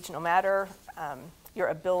age, no matter your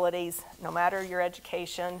abilities, no matter your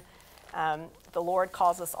education. The Lord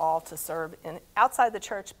calls us all to serve outside the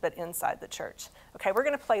church, but inside the church. Okay, we're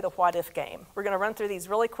going to play the what if game. We're going to run through these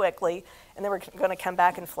really quickly, and then we're going to come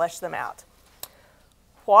back and flesh them out.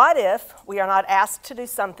 What if we are not asked to do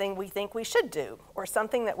something we think we should do, or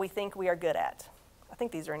something that we think we are good at? I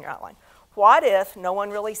think these are in your outline. What if no one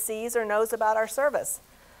really sees or knows about our service?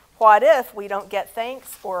 What if we don't get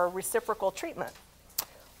thanks or reciprocal treatment?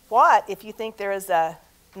 What if you think there is a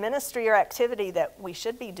ministry or activity that we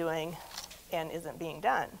should be doing and isn't being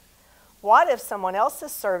done? What if someone else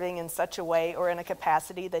is serving in such a way or in a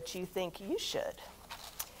capacity that you think you should?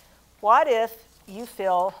 What if you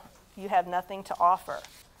feel you have nothing to offer?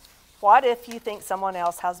 What if you think someone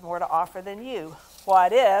else has more to offer than you?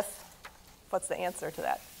 What's the answer to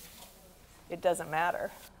that? It doesn't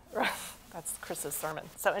matter. That's Chris's sermon.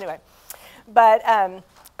 So anyway, but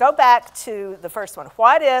go back to the first one.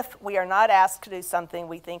 What if we are not asked to do something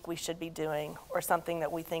we think we should be doing, or something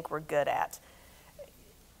that we think we're good at?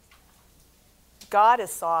 God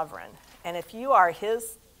is sovereign, And if you are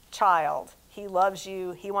his child, he loves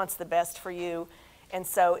you, he wants the best for you. And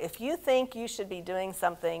so if you think you should be doing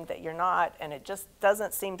something that you're not and it just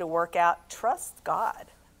doesn't seem to work out, trust God.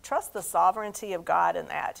 Trust the sovereignty of God in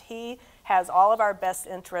that. He has all of our best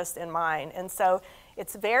interests in mind. And so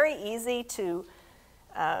it's very easy to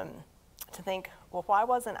think, well, why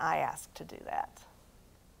wasn't I asked to do that?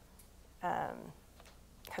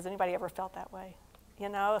 Has anybody ever felt that way? You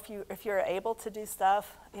know, if you're able to do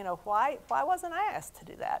stuff, you know, why wasn't I asked to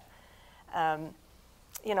do that?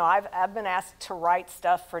 You know, I've been asked to write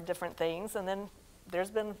stuff for different things, and then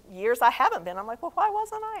there's been years I haven't been. I'm like, well, why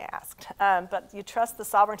wasn't I asked? But you trust the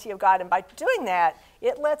sovereignty of God, and by doing that,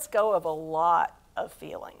 it lets go of a lot of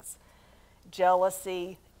feelings.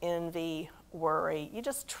 Jealousy, envy, worry. You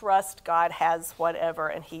just trust God has whatever,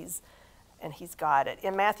 and He's got it.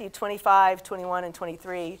 In Matthew 25, 21, and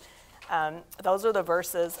 23, those are the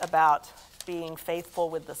verses about being faithful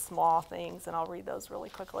with the small things, and I'll read those really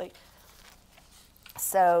quickly.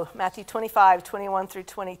 So Matthew 25, 21 through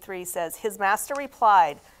 23 says, his master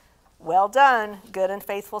replied, well done, good and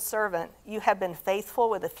faithful servant. You have been faithful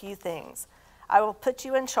with a few things. I will put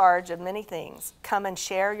you in charge of many things. Come and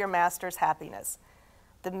share your master's happiness.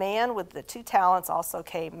 The man with the 2 talents also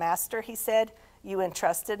came. Master, he said, you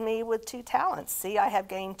entrusted me with 2 talents. See, I have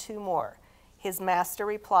gained 2 more. His master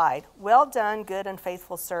replied, well done, good and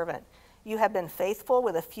faithful servant. You have been faithful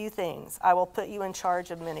with a few things. I will put you in charge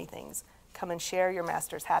of many things. Come and share your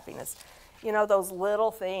master's happiness. You know, those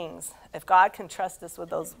little things, if God can trust us with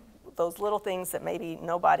those little things that maybe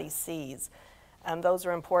nobody sees, those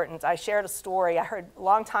are important. I shared a story I heard a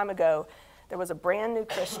long time ago. There was a brand new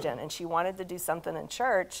Christian, and she wanted to do something in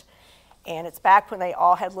church, and it's back when they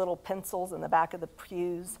all had little pencils in the back of the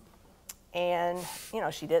pews, and, you know,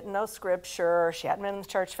 she didn't know scripture, she hadn't been in the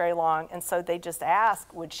church very long, and so they just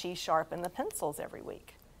asked, would she sharpen the pencils every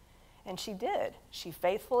week? And she did. She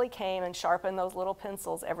faithfully came and sharpened those little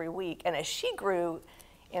pencils every week. And as she grew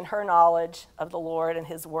in her knowledge of the Lord and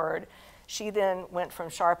His Word, she then went from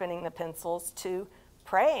sharpening the pencils to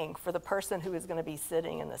praying for the person who was going to be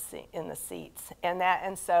sitting in the seats.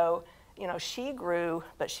 And so, you know, she grew,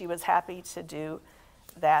 but she was happy to do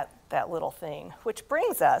that little thing. Which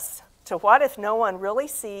brings us to what if no one really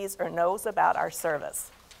sees or knows about our service?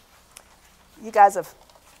 You guys have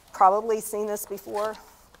probably seen this before.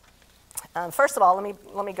 First of all,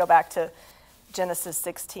 let me go back to Genesis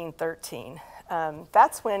 16:13.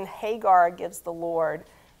 That's when Hagar gives the Lord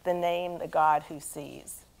the name, the God who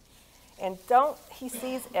sees. And he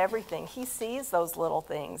sees everything. He sees those little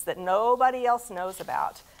things that nobody else knows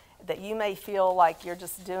about, that you may feel like you're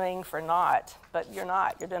just doing for naught, but you're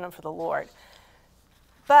not. You're doing them for the Lord.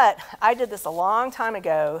 But I did this a long time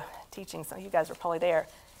ago, teaching. Some of you guys were probably there.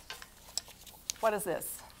 What is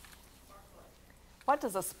this? What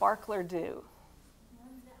does a sparkler do?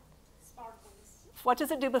 Sparkles. What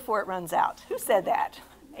does it do before it runs out? Who said that?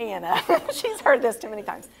 Anna. She's heard this too many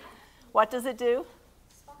times. What does it do?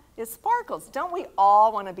 It sparkles. Don't we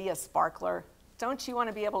all want to be a sparkler? Don't you want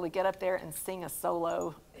to be able to get up there and sing a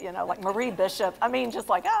solo, you know, like Marie Bishop? I mean, just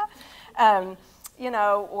like, you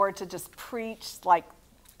know, or to just preach like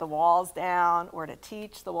the walls down, or to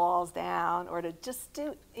teach the walls down, or to just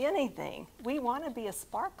do anything. We want to be a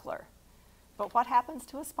sparkler. But what happens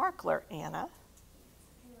to a sparkler, Anna?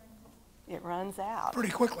 It runs out.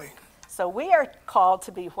 Pretty quickly. So we are called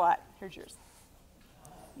to be what? Here's yours.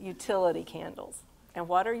 Utility candles. And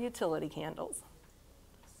what are utility candles?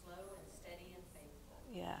 Slow and steady and faithful.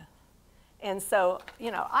 Yeah. And so,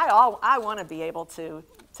 you know, I want to be able to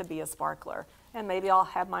be a sparkler. And maybe I'll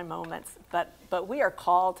have my moments. But we are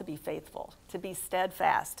called to be faithful, to be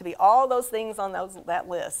steadfast, to be all those things on that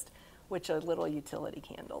list, which are little utility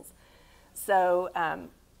candles. So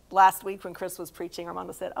last week when Chris was preaching,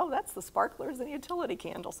 Armando said, oh, that's the sparklers and utility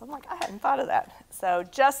candles. I'm like, I hadn't thought of that. So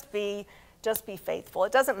just be faithful.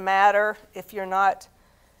 It doesn't matter if you're not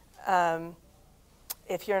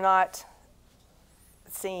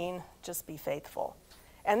seen, just be faithful.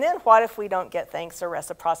 And then what if we don't get thanks or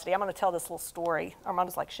reciprocity? I'm going to tell this little story.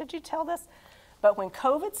 Armando's like, should you tell this? But when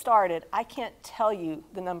COVID started, I can't tell you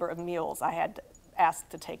the number of meals I had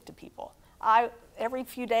asked to take to people. Every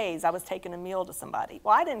few days, I was taking a meal to somebody.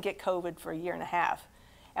 Well, I didn't get COVID for a year and a half.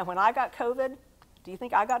 And when I got COVID, do you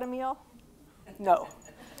think I got a meal? No,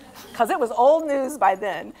 because it was old news by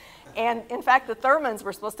then. And in fact, the Thurmans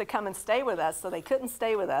were supposed to come and stay with us, so they couldn't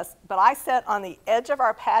stay with us. But I sat on the edge of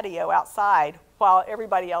our patio outside while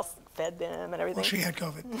everybody else fed them and everything. Well, she had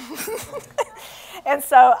COVID. And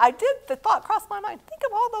so the thought crossed my mind, think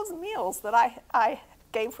of all those meals that I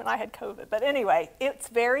gave when I had COVID. But anyway, it's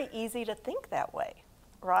very easy to think that way.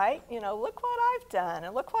 right? You know, look what I've done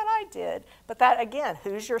and look what I did. But that, again,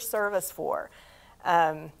 who's your service for?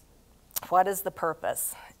 What is the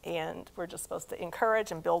purpose? And we're just supposed to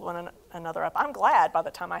encourage and build one another up. I'm glad by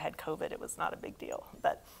the time I had COVID, it was not a big deal.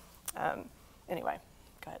 But anyway,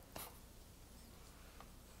 go ahead.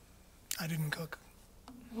 I didn't cook.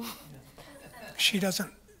 She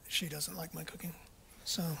doesn't like my cooking.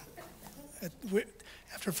 So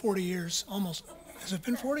after 40 years, almost, has it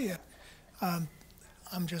been 40 yet?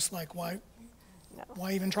 I'm just like, why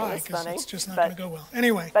even try? Because it's just not going to go well.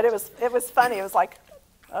 Anyway. But it was funny. It was like,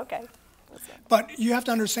 okay. But you have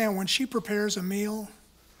to understand, when she prepares a meal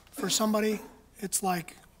for somebody, it's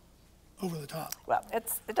like over the top. Well, it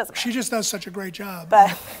doesn't matter. She just does such a great job.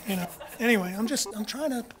 But you know. Anyway, I'm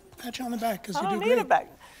trying to pat you on the back because you do great. I don't need a back.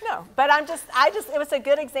 No, but it was a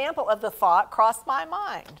good example of the thought crossed my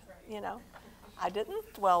mind. You know, I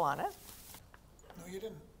didn't dwell on it. No, you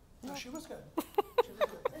didn't. No, she was good. She was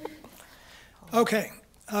good. Okay,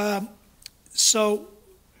 so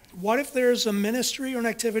what if there's a ministry or an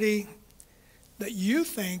activity that you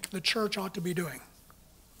think the church ought to be doing?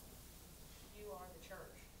 You are the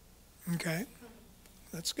church. Okay,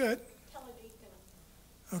 that's good. Tell a deacon.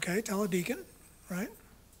 Okay, tell a deacon, right?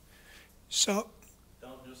 So.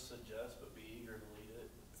 Don't just suggest, but be eager to lead it.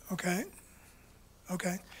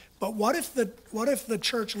 Okay. But what if the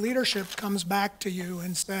church leadership comes back to you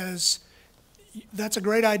and says, that's a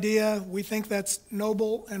great idea, we think that's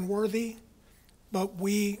noble and worthy, but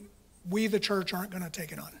we the church aren't going to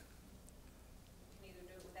take it on? You can either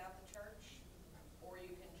do it without the church, or you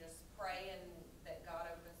can just pray and that God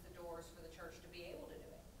opens the doors for the church to be able to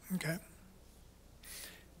do it. Okay.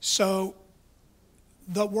 So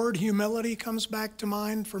the word humility comes back to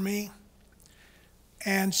mind for me.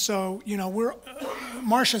 And so, you know,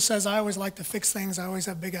 Marcia says I always like to fix things. I always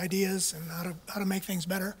have big ideas and how to make things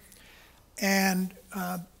better. And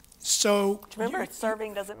so. Remember,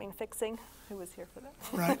 serving doesn't mean fixing. Who was here for that?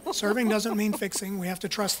 Right. Serving doesn't mean fixing. We have to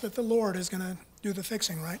trust that the Lord is going to do the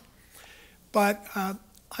fixing, right? But,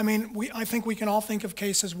 I mean, I think we can all think of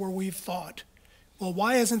cases where we've thought, well,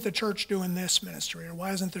 why isn't the church doing this ministry? Or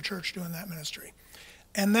why isn't the church doing that ministry?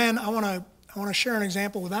 And then I want to share an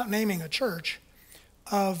example, without naming a church,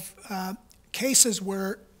 of cases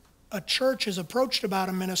where a church is approached about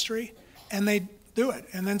a ministry and they do it,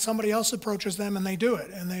 and then somebody else approaches them and they do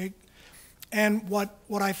it, and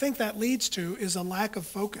what I think that leads to is a lack of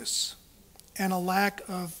focus and a lack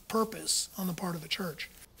of purpose on the part of the church.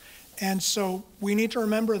 And so we need to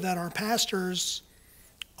remember that our pastors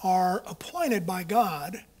are appointed by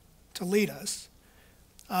God to lead us.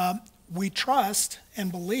 We trust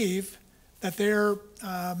and believe that they're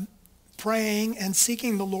praying and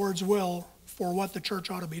seeking the Lord's will for what the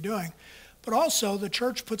church ought to be doing. But also the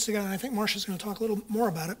church puts together, and I think Marcia's going to talk a little more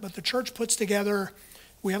about it, but the church puts together,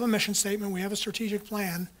 we have a mission statement, we have a strategic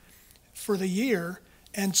plan for the year.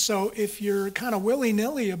 And so if you're kind of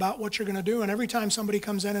willy-nilly about what you're going to do, and every time somebody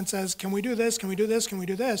comes in and says, can we do this, can we do this, can we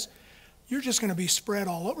do this, you're just going to be spread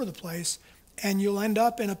all over the place. And you'll end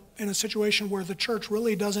up in a situation where the church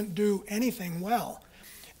really doesn't do anything well.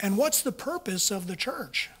 And what's the purpose of the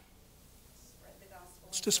church?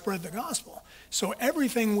 It's to spread the gospel. So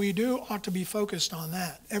everything we do ought to be focused on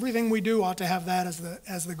that. Everything we do ought to have that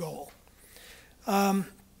as the goal. And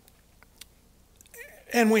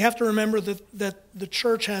we have to remember that the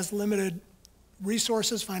church has limited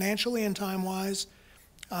resources financially and time-wise,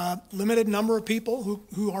 limited number of people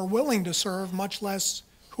who are willing to serve, much less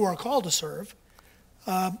who are called to serve.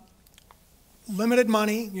 Limited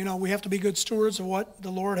money, you know, we have to be good stewards of what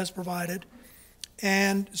the Lord has provided.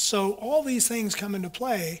 And so all these things come into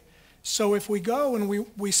play. So if we go and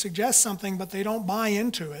we suggest something but they don't buy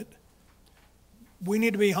into it, we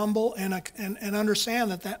need to be humble and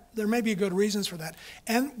understand that there may be good reasons for that.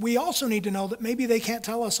 And we also need to know that maybe they can't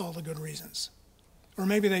tell us all the good reasons. Or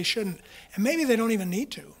maybe they shouldn't. And maybe they don't even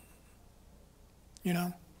need to. You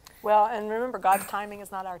know? Well, and remember, God's timing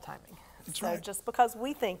is not our timing. That's so right. Just because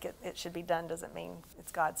we think it should be done doesn't mean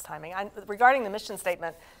it's God's timing. Regarding the mission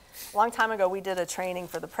statement, a long time ago we did a training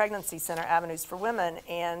for the Pregnancy Center, Avenues for Women,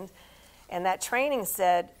 and that training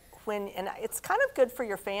said, and it's kind of good for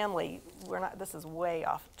your family. This is way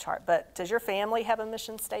off chart, but does your family have a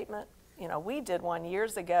mission statement? You know, we did one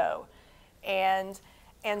years ago, and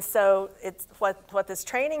so it's what this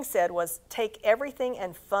training said was take everything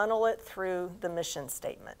and funnel it through the mission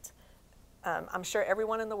statement. I'm sure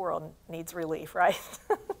everyone in the world needs relief, right?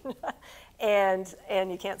 and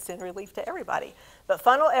you can't send relief to everybody. But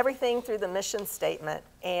funnel everything through the mission statement.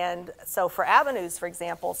 And so for Avenues, for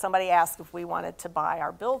example, somebody asked if we wanted to buy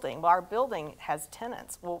our building. Well, our building has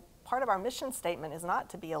tenants. Well, part of our mission statement is not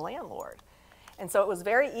to be a landlord. And so it was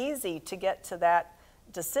very easy to get to that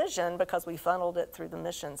decision because we funneled it through the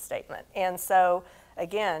mission statement. And so,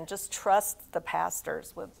 again, just trust the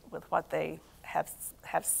pastors with what they have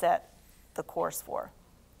set the course for.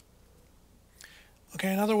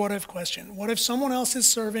 Okay, another what-if question. What if someone else is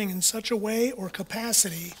serving in such a way or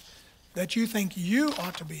capacity that you think you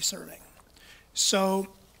ought to be serving? So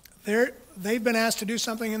they've been asked to do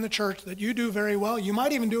something in the church that you do very well. You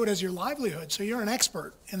might even do it as your livelihood, so you're an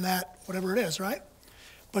expert in that, whatever it is, right?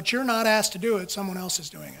 But you're not asked to do it, someone else is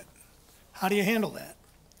doing it. How do you handle that?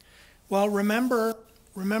 Well, remember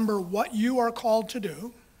what you are called to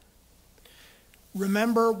do.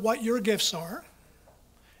 Remember what your gifts are.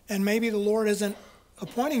 And maybe the Lord isn't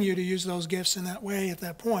appointing you to use those gifts in that way at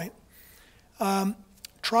that point.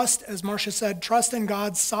 Trust, as Marcia said, trust in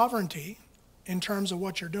God's sovereignty in terms of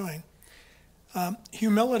what you're doing.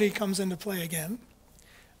 Humility comes into play again.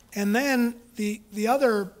 And then the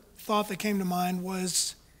other thought that came to mind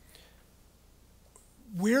was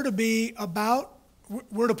we're to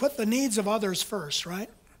put the needs of others first, right?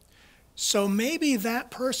 So maybe that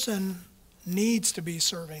person needs to be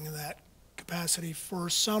serving in that capacity for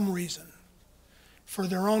some reason, for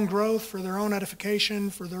their own growth, for their own edification,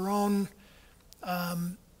 for their own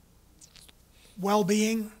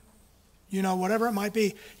well-being, whatever it might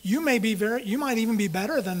be. You might even be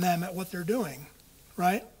better than them at what they're doing,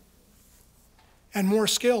 right? And more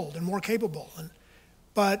skilled and more capable.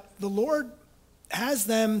 But the Lord has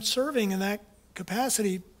them serving in that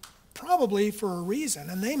capacity probably for a reason,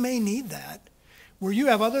 and they may need that. Where you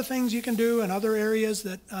have other things you can do in other areas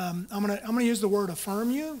that I'm gonna use the word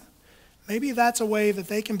affirm you. Maybe that's a way that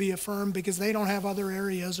they can be affirmed because they don't have other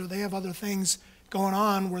areas or they have other things going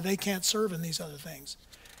on where they can't serve in these other things.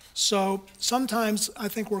 So sometimes I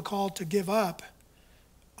think we're called to give up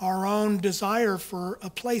our own desire for a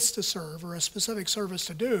place to serve or a specific service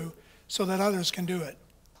to do so that others can do it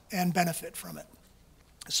and benefit from it.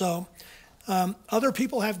 So other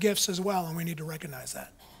people have gifts as well, and we need to recognize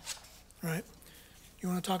that, right? You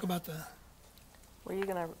want to talk about the... Were you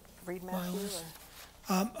going to read Matthew?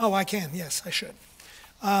 I can. Yes, I should.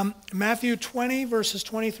 Matthew 20, verses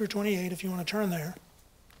 20 through 28, if you want to turn there.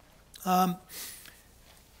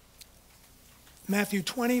 Matthew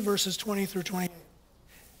 20, verses 20 through 28.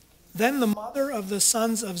 Then the mother of the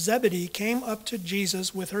sons of Zebedee came up to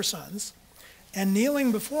Jesus with her sons, and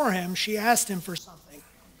kneeling before him, she asked him for something.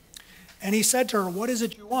 And he said to her, "What is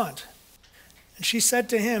it you want?" And she said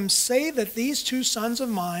to him, "Say that these two sons of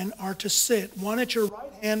mine are to sit, one at your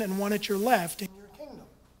right hand and one at your left, in your kingdom."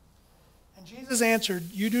 And Jesus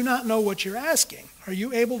answered, "You do not know what you're asking. Are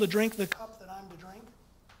you able to drink the cup that I'm to drink?"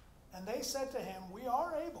 And they said to him, "We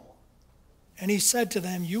are able." And he said to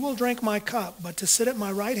them, "You will drink my cup, but to sit at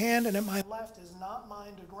my right hand and at my left is not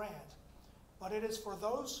mine to grant, but it is for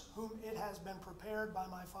those whom it has been prepared by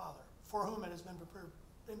my Father, for whom it has been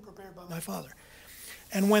prepared by my Father."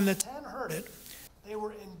 And when the 10 heard it, they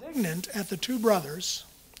were indignant at the two brothers.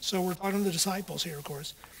 So we're talking to the disciples here, of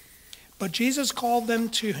course. But Jesus called them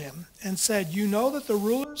to him and said, "You know that the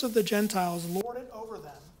rulers of the Gentiles lord it over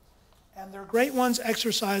them, and their great ones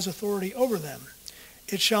exercise authority over them.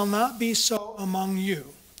 It shall not be so among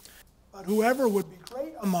you. But whoever would be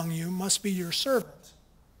great among you must be your servant,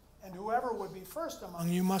 and whoever would be first among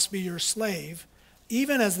you must be your slave,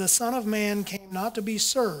 even as the Son of Man came not to be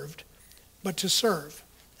served, but to serve,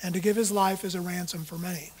 and to give his life as a ransom for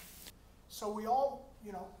many." So we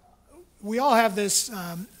all have this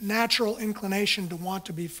natural inclination to want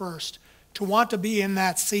to be first, to want to be in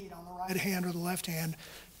that seat on the right hand or the left hand,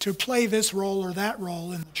 to play this role or that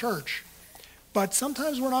role in the church. But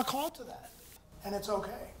sometimes we're not called to that, and it's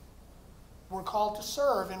okay. We're called to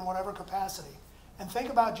serve in whatever capacity. And think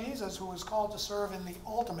about Jesus, who was called to serve in the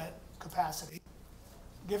ultimate capacity,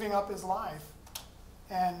 giving up his life,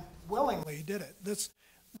 and willingly did it. That's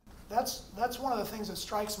one of the things that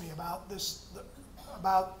strikes me about this,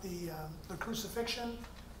 about the crucifixion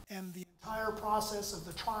and the entire process of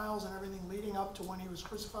the trials and everything leading up to when he was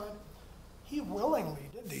crucified. He willingly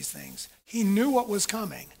did these things. He knew what was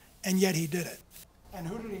coming, and yet he did it. And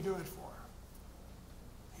who did he do it for?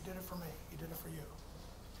 He did it for me. He did it for you,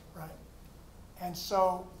 right? And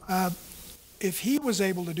so if he was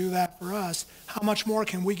able to do that for us, how much more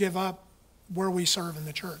can we give up where we serve in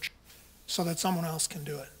the church so that someone else can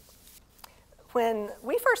do it? When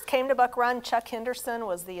we first came to Buck Run, Chuck Henderson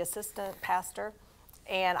was the assistant pastor.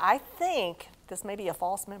 And I think, this may be a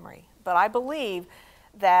false memory, but I believe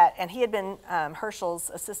that, and he had been Herschel's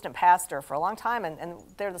assistant pastor for a long time, and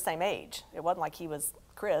they're the same age. It wasn't like he was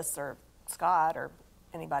Chris or Scott or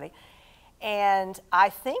anybody. And I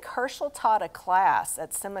think Herschel taught a class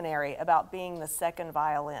at seminary about being the second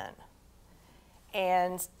violin.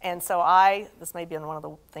 And so this may be one of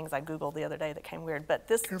the things I Googled the other day that came weird, but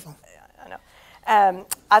this, Careful. I know.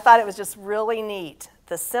 I thought it was just really neat.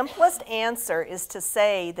 The simplest answer is to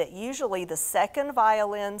say that usually the second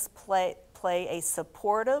violins play a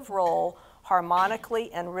supportive role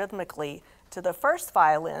harmonically and rhythmically to the first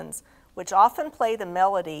violins, which often play the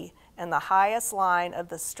melody and the highest line of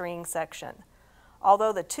the string section.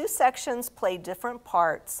 Although the two sections play different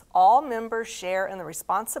parts, all members share in the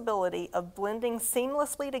responsibility of blending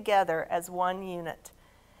seamlessly together as one unit.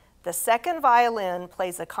 The second violin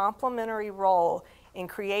plays a complementary role in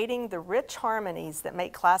creating the rich harmonies that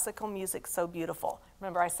make classical music so beautiful.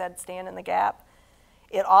 Remember I said stand in the gap?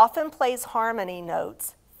 It often plays harmony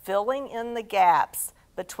notes, filling in the gaps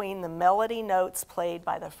between the melody notes played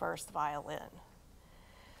by the first violin.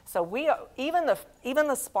 So even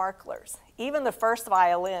the sparklers, even the first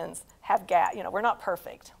violins have gaps. You know, we're not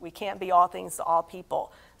perfect. We can't be all things to all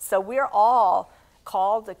people. So we're all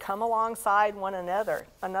called to come alongside one another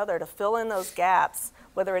to fill in those gaps,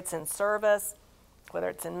 whether it's in service, whether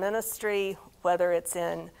it's in ministry, whether it's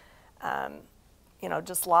in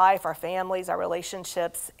just life, our families, our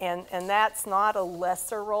relationships, and that's not a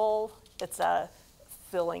lesser role. It's a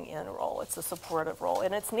filling in role. It's a supportive role,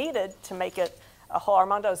 and it's needed to make it a whole.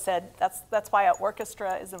 Armando said that's why an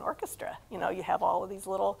orchestra is an orchestra. You know, you have all of these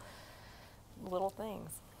little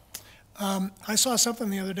things. I saw something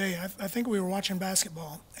the other day. I think we were watching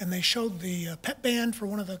basketball, and they showed the pep band for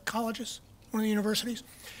one of the colleges, one of the universities,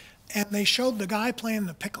 and they showed the guy playing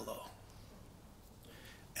the piccolo.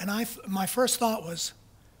 And my first thought was,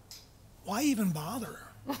 why even bother?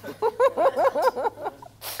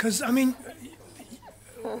 Because, I mean,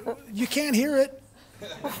 you can't hear it,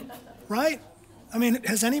 right? I mean,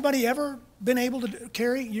 has anybody ever been able to,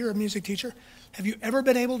 Carrie, you're a music teacher, have you ever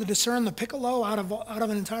been able to discern the piccolo out of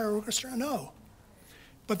an entire orchestra? No.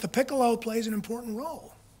 But the piccolo plays an important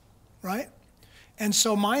role, right? And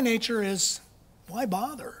so my nature is, why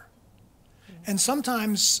bother? And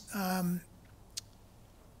sometimes I'm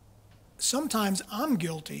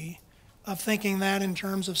guilty of thinking that in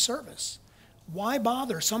terms of service. Why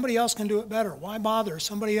bother? Somebody else can do it better. Why bother?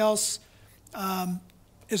 Somebody else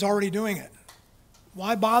is already doing it.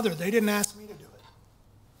 Why bother? They didn't ask me to do it,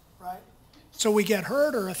 right? So we get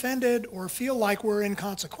hurt or offended or feel like we're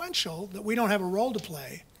inconsequential, that we don't have a role to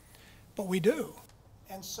play, but we do.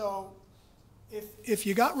 And so if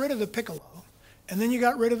you got rid of the piccolo, and then you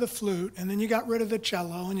got rid of the flute, and then you got rid of the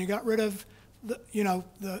cello, and you got rid of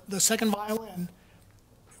the second violin,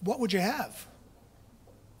 what would you have?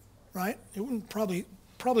 Right? It wouldn't probably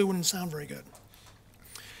wouldn't sound very good.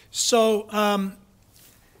 So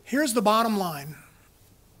here's the bottom line.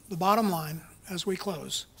 The bottom line as we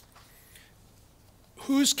close.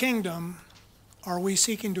 Whose kingdom are we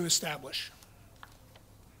seeking to establish?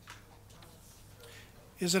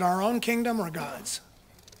 Is it our own kingdom or God's?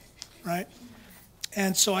 Right?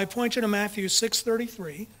 And so I point you to Matthew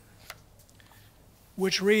 6:33,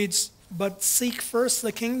 which reads, "But seek first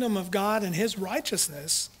the kingdom of God and his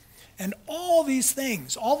righteousness, and all these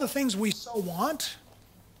things, all the things we so want,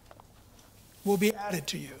 will be added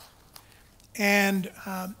to you." And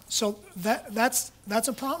so that's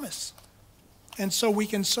a promise. And so we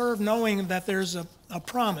can serve knowing that there's a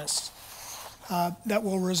promise that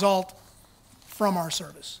will result from our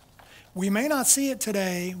service. We may not see it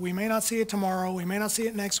today, we may not see it tomorrow, we may not see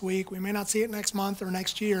it next week, we may not see it next month or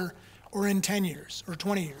next year or in 10 years or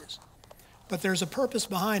 20 years. But there's a purpose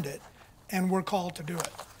behind it, and we're called to do it.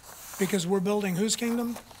 Because we're building whose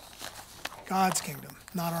kingdom? God's kingdom,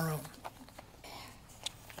 not our own.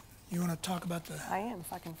 You want to talk about the... I am,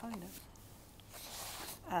 if I can find it.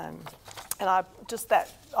 And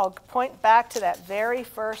I'll point back to that very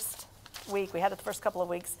first week, we had it the first couple of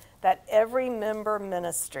weeks, that every member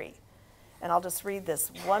ministry. And I'll just read this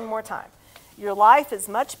one more time. Your life is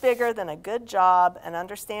much bigger than a good job, an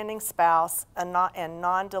understanding spouse, and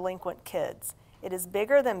non-delinquent kids. It is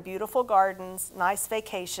bigger than beautiful gardens, nice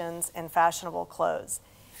vacations, and fashionable clothes.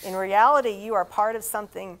 In reality, you are part of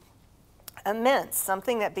something immense,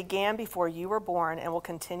 something that began before you were born and will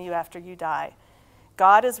continue after you die.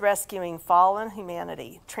 God is rescuing fallen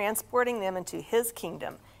humanity, transporting them into his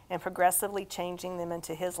kingdom, and progressively changing them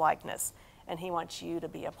into his likeness. And he wants you to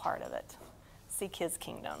be a part of it. Seek his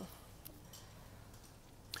kingdom.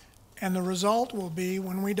 And the result will be,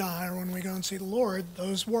 when we die or when we go and see the Lord,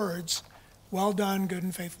 those words, "Well done, good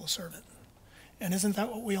and faithful servant." And isn't that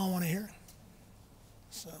what we all want to hear?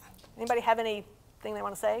 So. Anybody have anything they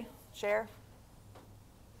want to say? Share?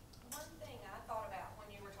 One thing I thought about when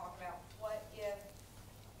you were talking about, what if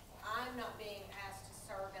I'm not being asked to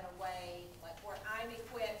serve in a way like where I'm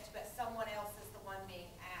equipped, but someone else is the one being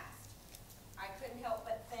asked? I could help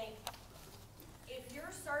but think, if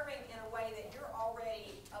you're serving in a way that you're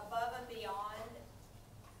already above and beyond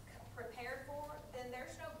prepared for, then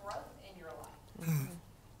there's no growth in your life.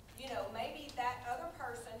 You know, maybe that other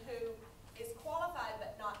person who is qualified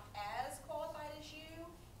but not as qualified as you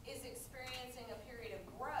is experiencing a period of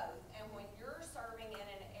growth. And when you're serving in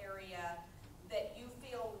an area that you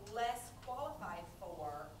feel less qualified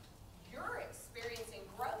for, you're experiencing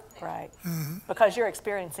growth now. Right. Because you're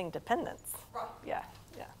experiencing dependence. Right. Yeah,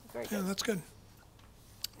 yeah, very Yeah, good. that's good.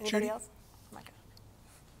 Anybody Judy? else? Micah.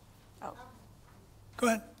 Oh, Go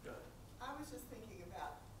ahead. I was just thinking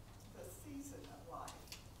about the season of life.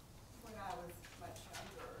 When I was much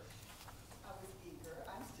younger, I was eager.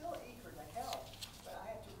 I'm still eager to help, but I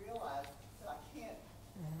have to realize that I can't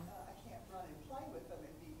run and play with them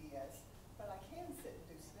in VBS, but I can sit and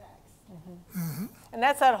do snacks. and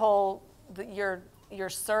that's that whole, your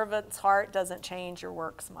servant's heart doesn't change, your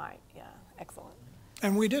works might. Yeah, excellent.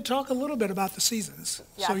 And we did talk a little bit about the seasons.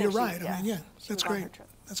 Yeah, So I think you're she- right. yeah, I mean, yeah, she that's was on her great. trip.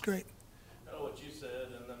 That's great. Kind of what you said,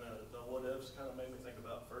 and then the what ifs kind of made me think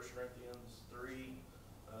about 1 Corinthians 3,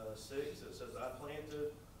 6. It says, I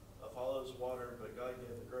planted, Apollos watered, but God gave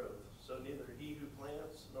the growth. So neither he who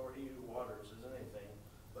plants nor he who waters is anything,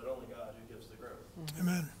 but only God who gives the growth.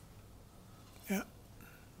 Amen. Yeah,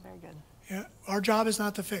 Very good. yeah. Our job is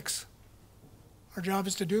not to fix. Our job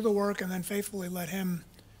is to do the work and then faithfully let him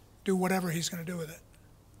do whatever he's going to do with it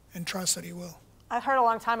and trust that he will. I heard a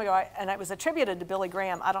long time ago, and it was attributed to Billy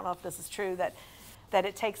Graham, I don't know if this is true, that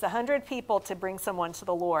it takes 100 people to bring someone to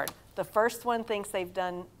the Lord. The first one thinks they've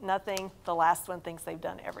done nothing, the last one thinks they've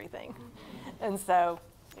done everything. And so,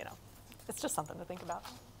 you know, it's just something to think about.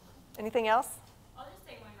 Anything else? I'll just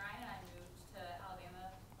say when Ryan and I moved to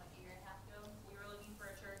Alabama like a year and a half ago, we were looking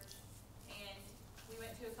for a church, and we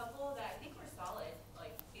went to a couple that I think were solid,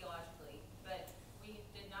 like theologically, but we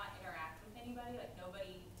did not interact with anybody. Like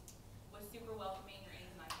nobody was super welcoming or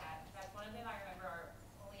anything like that. In fact, one of them I remember our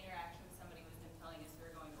only interaction with somebody was them telling us we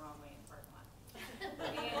were going the wrong way in the parking lot.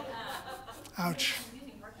 And, Ouch.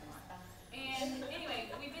 confusing parking lot. And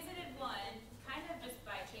anyway, we visited one kind of just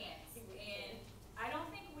by chance, and I don't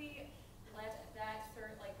think we left that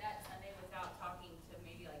Sunday without talking to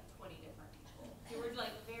maybe like 20 different people who were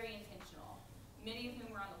like very intentional, many of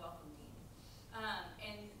whom were on the welcome team.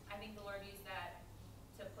 And I think the Lord used that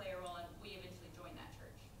to play a role, and we eventually joined that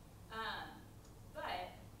church.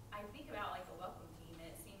 But I think about like a welcome team, and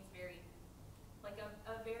it seems very like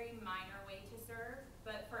a very minor way to serve.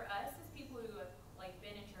 But for us as people who have like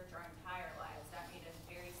been in church our entire lives, that made a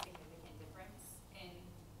very significant difference in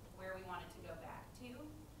where we wanted to go back to.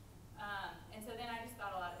 And so then I just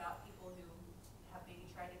thought a lot about people who have maybe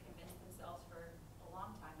tried to convince themselves for a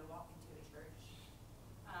long time to walk into a church,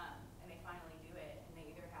 and they finally do it, and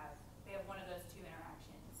they have one of those two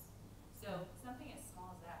interactions. So something as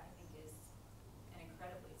small as that, I think, is an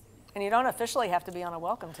incredibly significant. And you don't officially have to be on a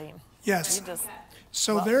welcome team. Yes. You just,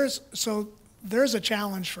 So there's a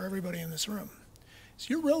challenge for everybody in this room. So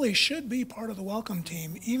you really should be part of the welcome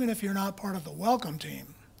team, even if you're not part of the welcome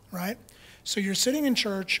team, right? So you're sitting in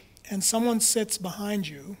church and someone sits behind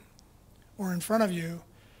you or in front of you.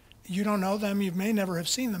 You don't know them. You may never have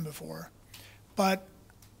seen them before. But,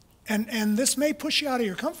 and this may push you out of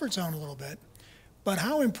your comfort zone a little bit, but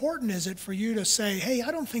how important is it for you to say, hey,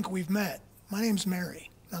 I don't think we've met. My name's Mary.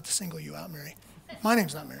 Not to single you out, Mary. My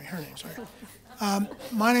name's not Mary. Her name's Mary.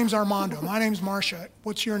 My name's Armando. My name's Marcia.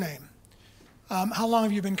 What's your name? How long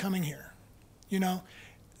have you been coming here? You know,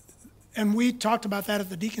 and we talked about that at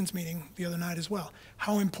the deacons meeting the other night as well.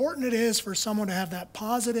 How important it is for someone to have that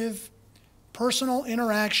positive, personal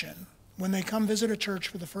interaction when they come visit a church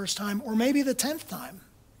for the first time, or maybe the 10th time,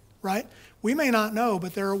 right? We may not know,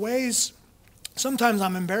 but there are ways. Sometimes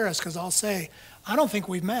I'm embarrassed because I'll say, I don't think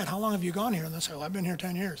we've met. How long have you gone here? And they'll say, well, I've been here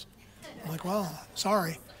 10 years. I'm like, well,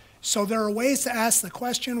 sorry. So there are ways to ask the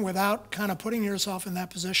question without kind of putting yourself in that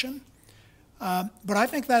position. But I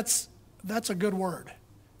think that's a good word,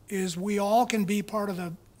 is we all can be part of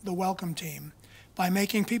the welcome team by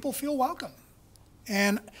making people feel welcome.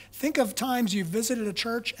 And think of times you've visited a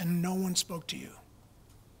church and no one spoke to you.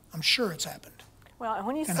 I'm sure it's happened. well, and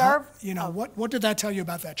when you And serve, what did that tell you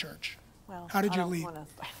about that church? well, How did I you don't leave? wanna-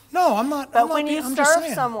 No, I'm not. But I'm when not, you I'm just serve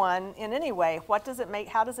saying. someone in any way,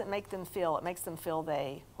 how does it make them feel? It makes them feel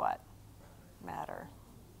they, what? Matter.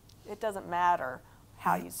 It doesn't matter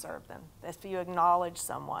how you serve them. If you acknowledge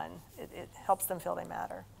someone, it helps them feel they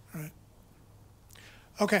matter. Right.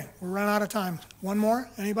 Okay, we're running out of time. One more?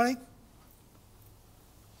 Anybody?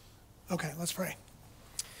 Okay, let's pray.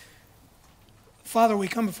 Father, we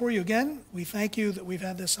come before you again. We thank you that we've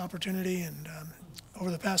had this opportunity and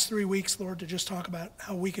over the past 3 weeks, Lord, to just talk about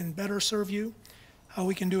how we can better serve you, how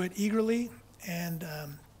we can do it eagerly and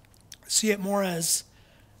see it more as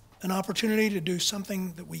an opportunity to do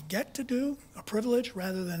something that we get to do, a privilege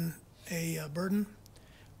rather than a burden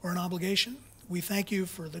or an obligation. We thank you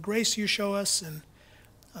for the grace you show us and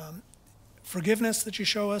forgiveness that you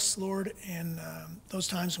show us, Lord, in those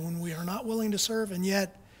times when we are not willing to serve, and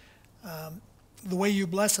yet the way you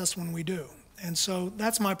bless us when we do. And so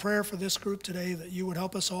that's my prayer for this group today, that you would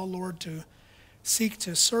help us all, Lord, to seek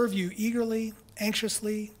to serve you eagerly,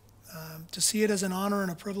 anxiously, to see it as an honor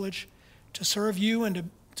and a privilege to serve you and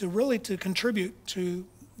to really to contribute to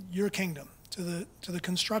your kingdom, to the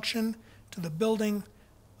construction, to the building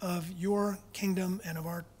of your kingdom and of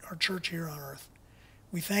our church here on earth.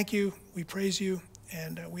 We thank you, we praise you,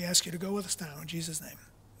 and we ask you to go with us now in Jesus' name.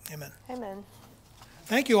 Amen. Amen.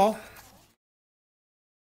 Thank you all.